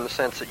ignore in the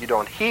sense that you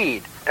don't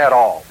heed at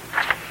all.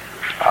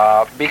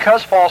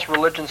 Because false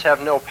religions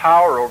have no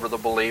power over the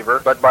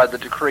believer, but by the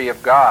decree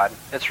of God,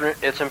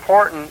 it's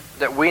important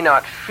that we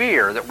not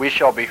fear that we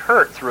shall be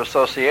hurt through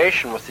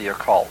association with the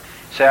occult.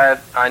 See,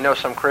 I know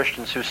some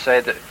Christians who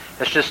say that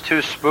it's just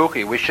too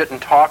spooky. We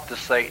shouldn't talk to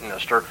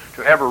Satanists or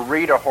to ever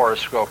read a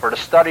horoscope or to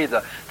study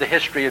the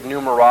history of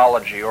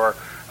numerology or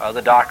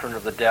the doctrine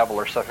of the devil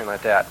or something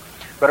like that.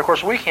 But of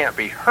course, we can't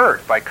be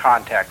hurt by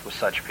contact with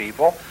such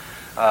people.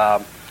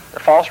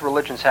 False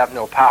religions have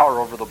no power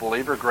over the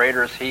believer.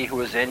 Greater is he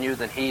who is in you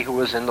than he who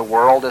is in the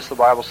world, as the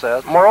Bible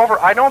says. Moreover,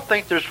 I don't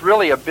think there's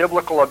really a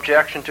biblical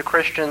objection to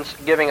Christians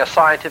giving a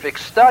scientific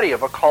study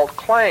of occult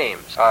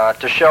claims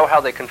to show how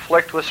they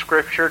conflict with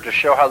Scripture, to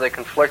show how they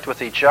conflict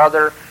with each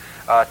other,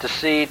 to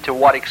see to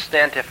what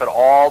extent, if at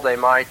all, they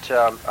might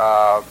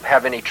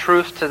have any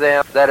truth to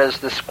them. That is,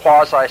 this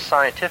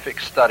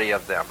quasi-scientific study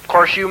of them. Of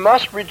course, you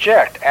must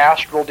reject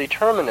astral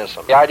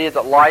determinism, the idea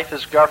that life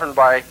is governed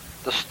by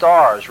the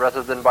stars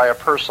rather than by a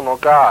personal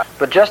God.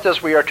 But just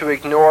as we are to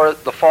ignore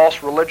the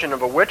false religion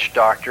of a witch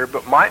doctor,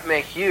 but might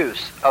make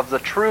use of the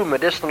true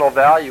medicinal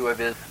value of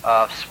his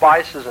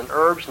spices and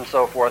herbs and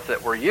so forth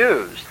that were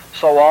used,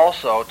 so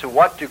also to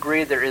what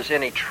degree there is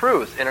any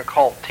truth in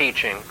occult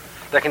teaching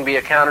that can be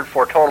accounted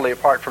for totally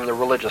apart from the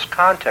religious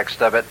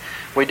context of it,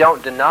 we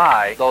don't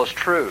deny those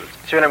truths.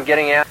 See what I'm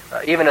getting at?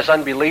 Even as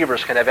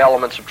unbelievers can have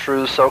elements of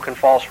truth, so can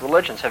false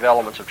religions have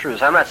elements of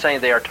truth. I'm not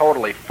saying they are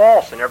totally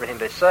false in everything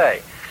they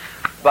say,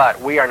 But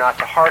we are not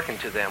to hearken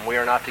to them. We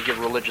are not to give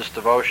religious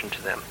devotion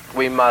to them.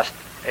 We must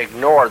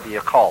ignore the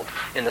occult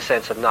in the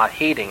sense of not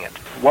heeding it.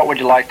 What would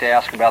you like to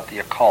ask about the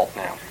occult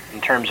now, in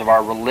terms of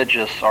our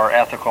religious, our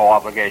ethical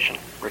obligation?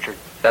 Richard?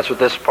 That's what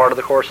this part of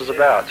the course is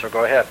about, so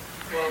go ahead.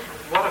 Well,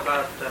 what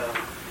about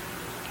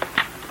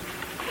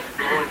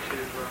going to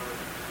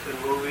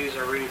movies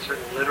or reading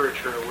certain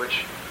literature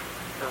which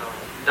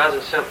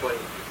doesn't simply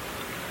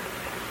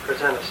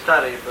present a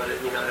study, but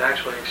it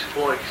actually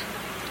exploits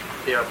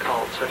the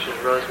occult, such as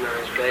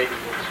Rosemary's Baby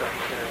and stuff?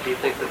 Do you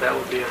think that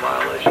would be a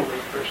violation of the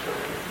First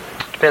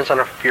Amendment? Depends on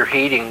if you're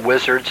heeding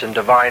wizards and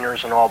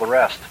diviners and all the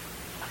rest.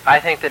 I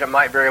think that it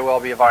might very well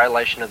be a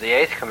violation of the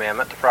Eighth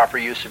Commandment, the proper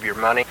use of your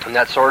money and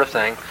that sort of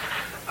thing.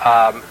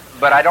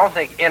 But I don't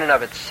think in and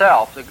of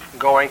itself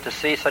going to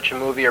see such a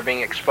movie or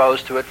being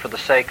exposed to it for the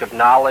sake of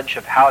knowledge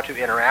of how to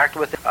interact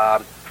with it.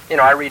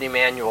 I read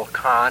Immanuel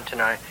Kant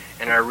and I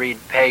read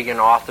pagan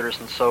authors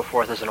and so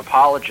forth as an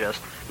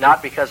apologist,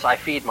 not because I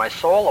feed my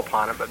soul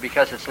upon it, but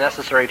because it's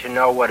necessary to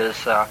know what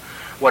is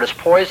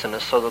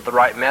poisonous so that the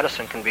right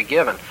medicine can be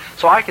given.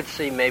 So I could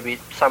see maybe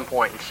some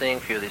point in seeing a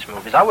few of these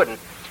movies. I wouldn't,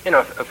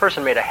 if a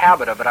person made a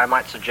habit of it, I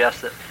might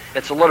suggest that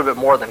it's a little bit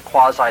more than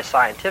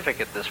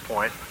quasi-scientific at this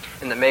point,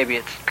 and that maybe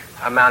it's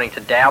amounting to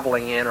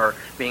dabbling in or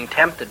being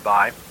tempted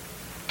by.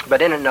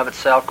 But in and of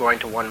itself, going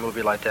to one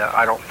movie like that,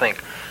 I don't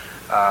think,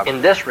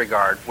 in this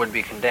regard, would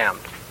be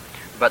condemned.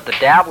 But the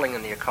dabbling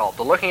in the occult,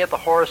 the looking at the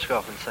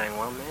horoscope and saying,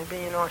 well,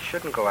 maybe, I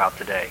shouldn't go out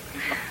today,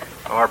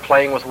 or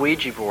playing with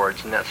Ouija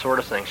boards and that sort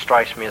of thing,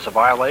 strikes me as a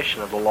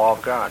violation of the law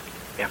of God.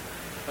 Yeah.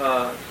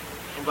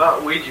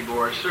 About Ouija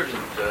boards, certain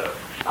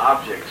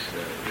objects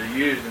that are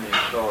used in the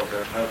occult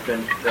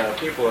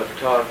people have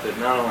taught that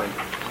not only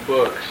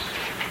books,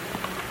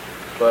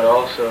 but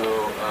also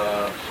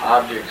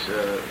objects,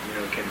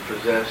 can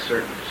possess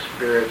certain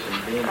spirits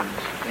and demons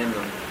in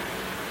them,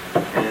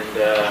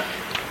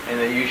 and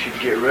that you should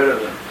get rid of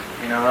them.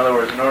 In other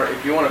words,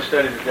 if you want to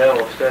study the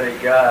devil, study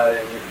God,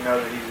 and you know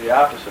that he's the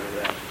opposite of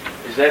that.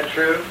 Is that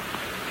true?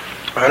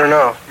 I don't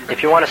know.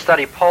 If you want to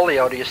study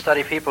polio, do you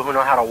study people who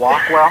know how to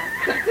walk well?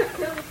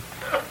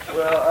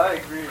 Well, I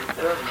agree with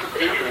that.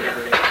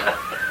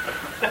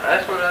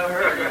 That's what I've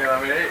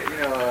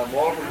heard.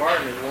 Walter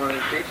Martin is one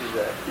who teaches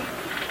that.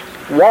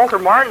 Walter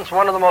Martin's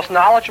one of the most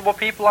knowledgeable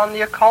people on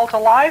the occult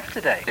alive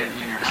today.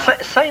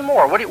 Say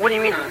more. What do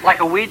you mean? Like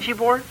a Ouija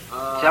board?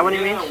 Is that what he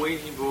means? A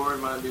Ouija board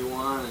might be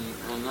one, and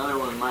another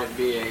one might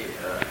be a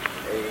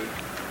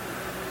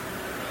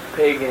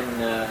pagan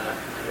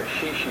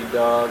shishi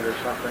dog or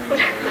something. They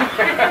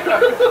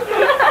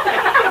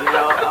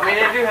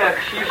do have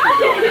shishi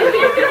dogs.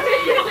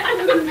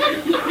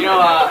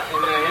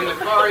 In the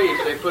Far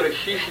East, they put a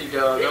shishi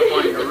dog up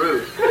on your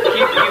roof. Keep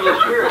evil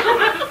spirits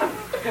away.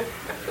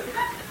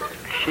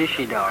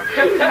 Shishi dog.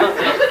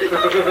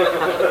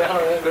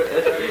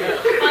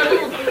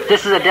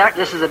 This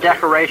is a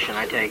decoration,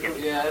 I take it.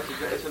 Yeah,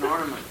 it's an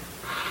ornament.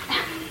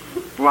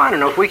 Well, I don't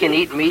know if we can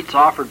eat meats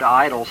offered to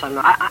idols.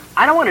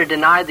 I don't want to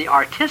deny the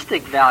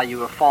artistic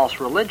value of false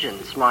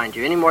religions, mind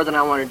you, any more than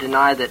I want to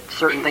deny that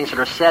certain things that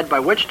are said by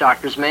witch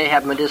doctors may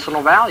have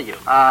medicinal value.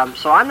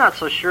 So I'm not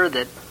so sure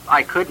that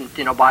I couldn't,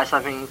 buy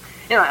something.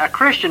 A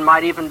Christian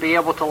might even be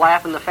able to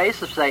laugh in the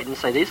face of Satan and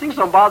say, these things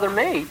don't bother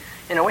me.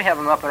 We have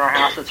them up in our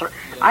house.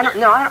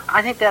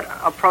 I think that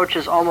approach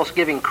is almost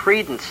giving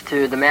credence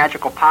to the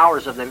magical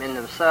powers of them in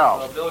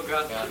themselves. Well, Bill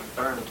got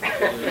burned.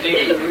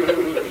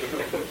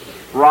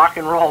 Rock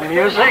and roll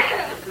music?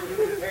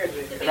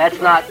 That's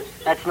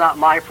not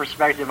my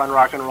perspective on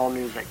rock and roll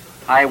music.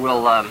 I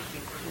will.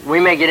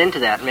 We may get into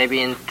that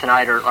maybe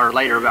tonight or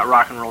later about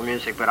rock and roll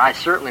music, but I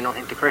certainly don't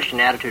think the Christian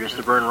attitude is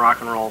to burn rock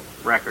and roll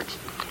records.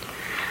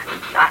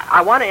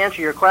 I want to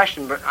answer your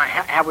question, but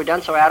have we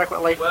done so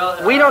adequately?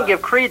 Well, we don't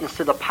give credence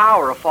to the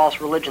power of false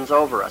religions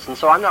over us, and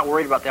so I'm not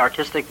worried about the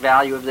artistic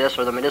value of this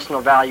or the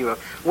medicinal value of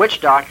witch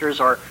doctors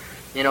or,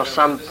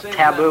 some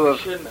taboo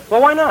of...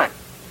 Well, why not?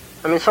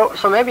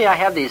 So maybe I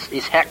have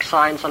these hex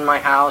signs on my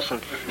house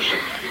and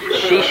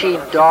shishi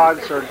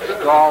dogs or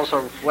dolls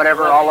or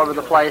whatever all over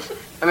the place.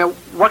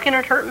 What can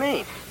it hurt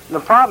me? The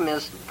problem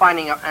is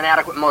finding an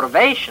adequate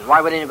motivation. Why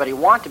would anybody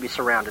want to be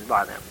surrounded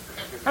by them?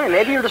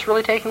 Maybe you're just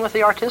really taken with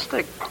the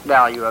artistic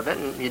value of it,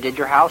 and you did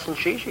your house in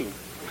shishi.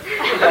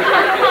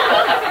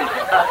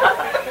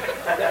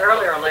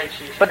 Early or late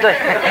shishi. But do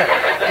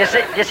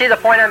you see the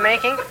point I'm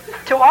making?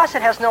 To us,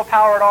 it has no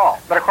power at all.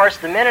 But of course,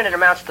 the minute it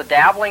amounts to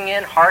dabbling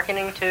in,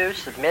 hearkening to,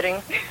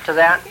 submitting to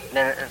that,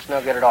 then it's no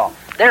good at all.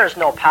 There is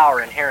no power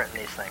inherent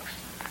in these things.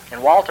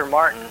 And Walter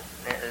Martin,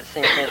 it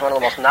seems to me, is one of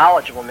the most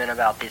knowledgeable men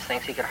about these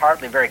things. He could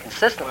hardly very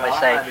consistently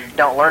say,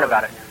 don't learn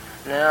about it.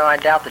 No, I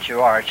doubt that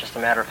you are. It's just a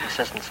matter of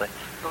consistency.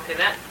 Okay,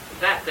 that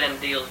then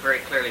deals very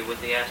clearly with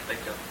the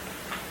aspect of,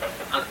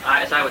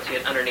 as I would see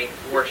it, underneath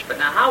worship. But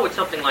now, how would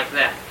something like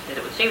that?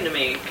 It would seem to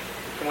me,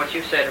 from what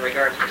you said in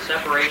regards to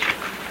separation,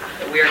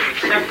 that we are to be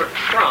separate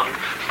from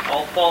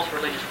all false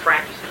religious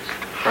practices.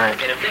 Right.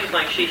 And if things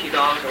like shishi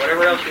dogs or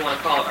whatever else you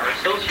want to call it are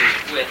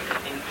associated with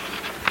and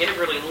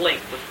integrally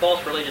linked with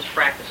false religious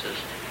practices,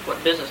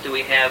 what business do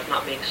we have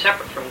not being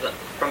separate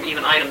from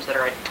even items that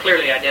are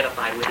clearly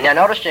identified with? Now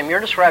notice, Jim, you're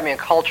describing a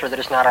culture that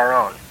is not our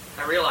own.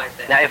 I realize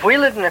that. Now, if we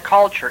lived in a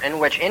culture in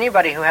which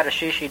anybody who had a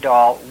Shishi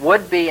doll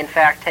would be, in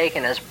fact,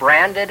 taken as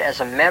branded as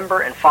a member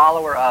and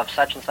follower of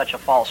such and such a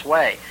false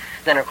way,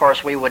 then, of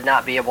course, we would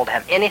not be able to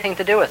have anything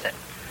to do with it.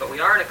 But we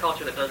are in a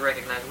culture that does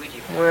recognize Ouija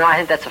boards. Well, I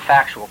think that's a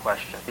factual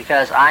question,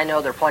 because I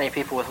know there are plenty of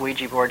people with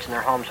Ouija boards in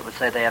their homes that would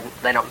say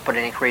they don't put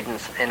any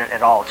credence in it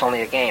at all. It's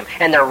only a game.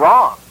 And they're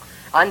wrong.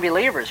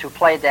 Unbelievers who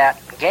played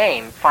that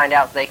game find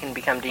out they can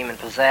become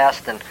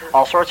demon-possessed and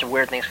all sorts of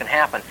weird things can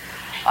happen.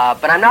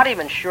 But I'm not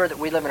even sure that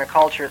we live in a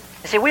culture...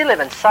 You see, we live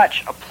in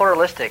such a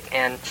pluralistic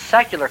and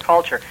secular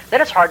culture that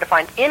it's hard to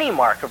find any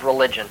mark of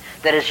religion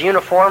that is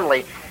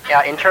uniformly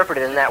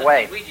interpreted in that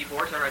way. Ouija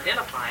boards are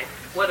identified,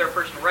 whether a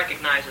person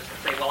recognizes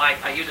and say, well,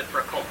 I use it for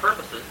occult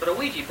purposes, but a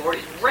Ouija board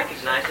is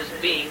recognized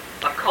as being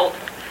occult.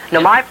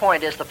 Now, my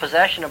point is the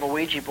possession of a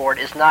Ouija board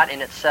is not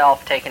in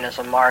itself taken as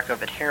a mark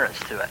of adherence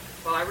to it.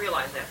 Well, I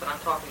realize that, but I'm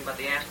talking about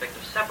the aspect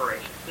of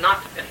separation,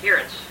 not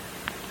adherence.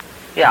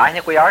 Yeah, I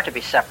think we are to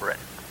be separate.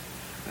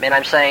 And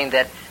I'm saying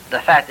that the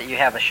fact that you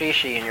have a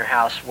Shishi in your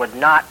house would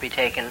not be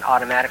taken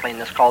automatically in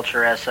this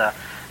culture as a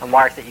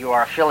mark that you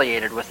are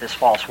affiliated with this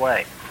false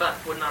way. But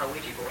would not a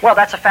Ouija board? Well,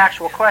 that's a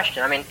factual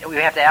question. I mean, we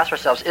have to ask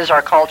ourselves, is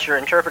our culture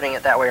interpreting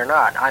it that way or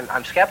not?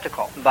 I'm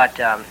skeptical. But,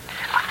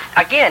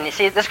 again, you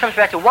see, this comes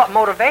back to what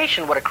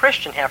motivation would a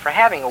Christian have for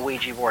having a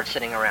Ouija board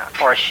sitting around,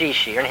 or a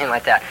Shishi, or anything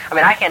like that? I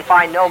mean, I can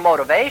find no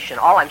motivation.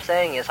 All I'm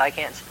saying is I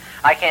can't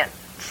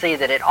see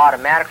that it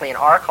automatically in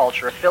our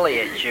culture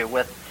affiliates you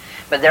with.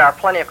 But there are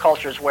plenty of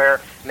cultures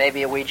where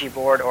maybe a Ouija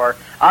board or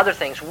other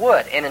things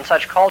would. And in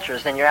such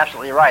cultures, then you're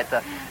absolutely right.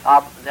 The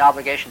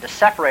obligation to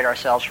separate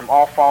ourselves from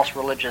all false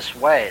religious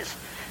ways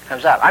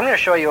comes up. I'm going to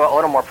show you a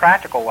little more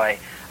practical way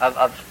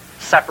of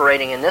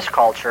separating in this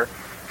culture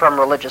from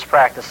religious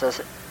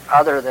practices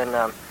other than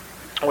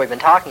what we've been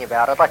talking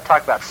about. I'd like to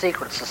talk about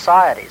secret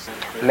societies.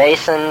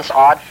 Masons,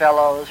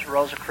 Oddfellows,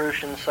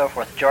 Rosicrucians, so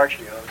forth. George?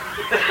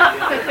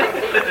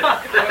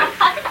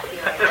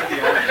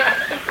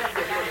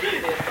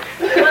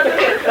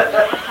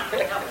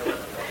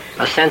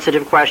 A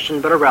sensitive question,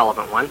 but a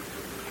relevant one.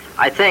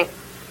 I think,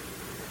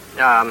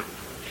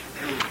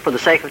 for the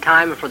sake of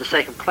time and for the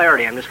sake of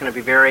clarity, I'm just going to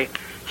be very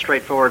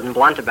straightforward and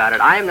blunt about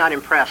it. I am not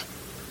impressed,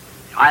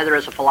 either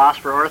as a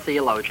philosopher or a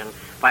theologian,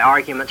 by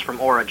arguments from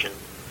Origen,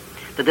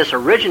 that this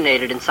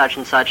originated in such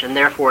and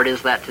therefore it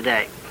is that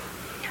today.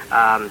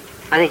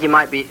 I think you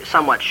might be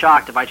somewhat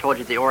shocked if I told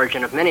you the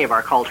origin of many of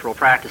our cultural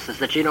practices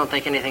that you don't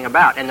think anything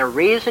about. And the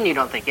reason you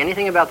don't think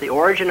anything about the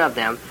origin of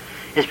them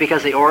is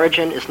because the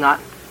origin is not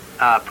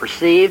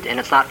perceived, and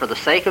it's not for the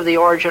sake of the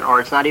origin, or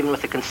it's not even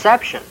with the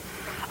conception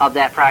of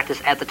that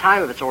practice at the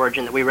time of its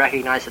origin that we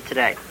recognize it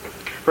today.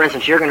 For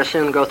instance, you're going to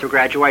soon go through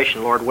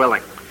graduation, Lord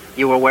willing.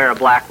 You will wear a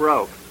black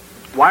robe.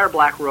 Why are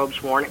black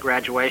robes worn at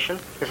graduation?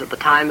 Because at the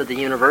time of the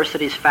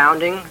university's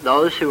founding,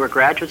 those who were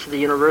graduates of the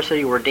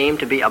university were deemed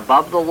to be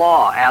above the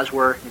law, as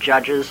were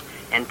judges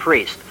and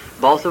priests,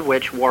 both of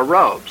which wore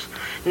robes.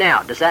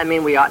 Now, does that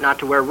mean we ought not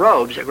to wear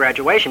robes at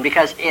graduation?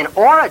 Because in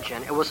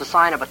origin, it was a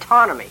sign of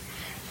autonomy,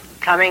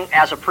 coming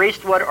as a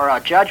priest would or a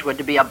judge would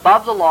to be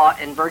above the law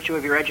in virtue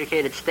of your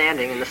educated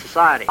standing in the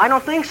society. I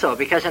don't think so,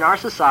 because in our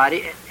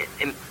society,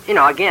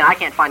 again, I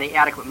can't find any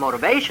adequate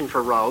motivation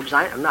for robes.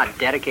 I'm not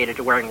dedicated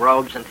to wearing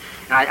robes, and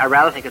I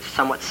rather think it's a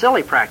somewhat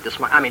silly practice.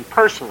 I mean,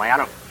 personally, I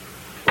don't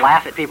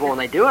laugh at people when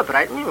they do it,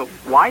 but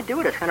why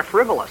do it? It's kind of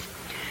frivolous.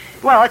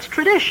 Well, it's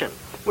tradition.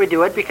 We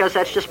do it because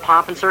that's just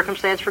pomp and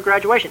circumstance for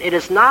graduation. It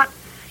is not,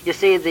 you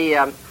see,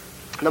 the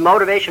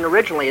motivation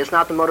originally is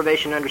not the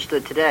motivation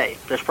understood today.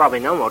 There's probably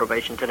no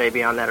motivation today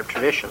beyond that of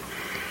tradition.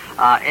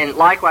 And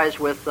likewise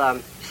with,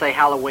 say,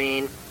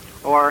 Halloween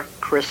or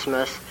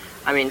Christmas.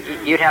 I mean,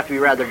 you'd have to be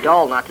rather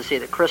dull not to see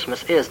that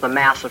Christmas is the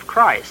Mass of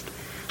Christ.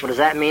 Well, does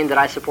that mean that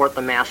I support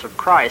the Mass of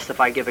Christ if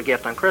I give a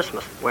gift on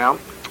Christmas? Well,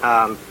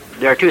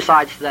 there are two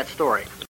sides to that story.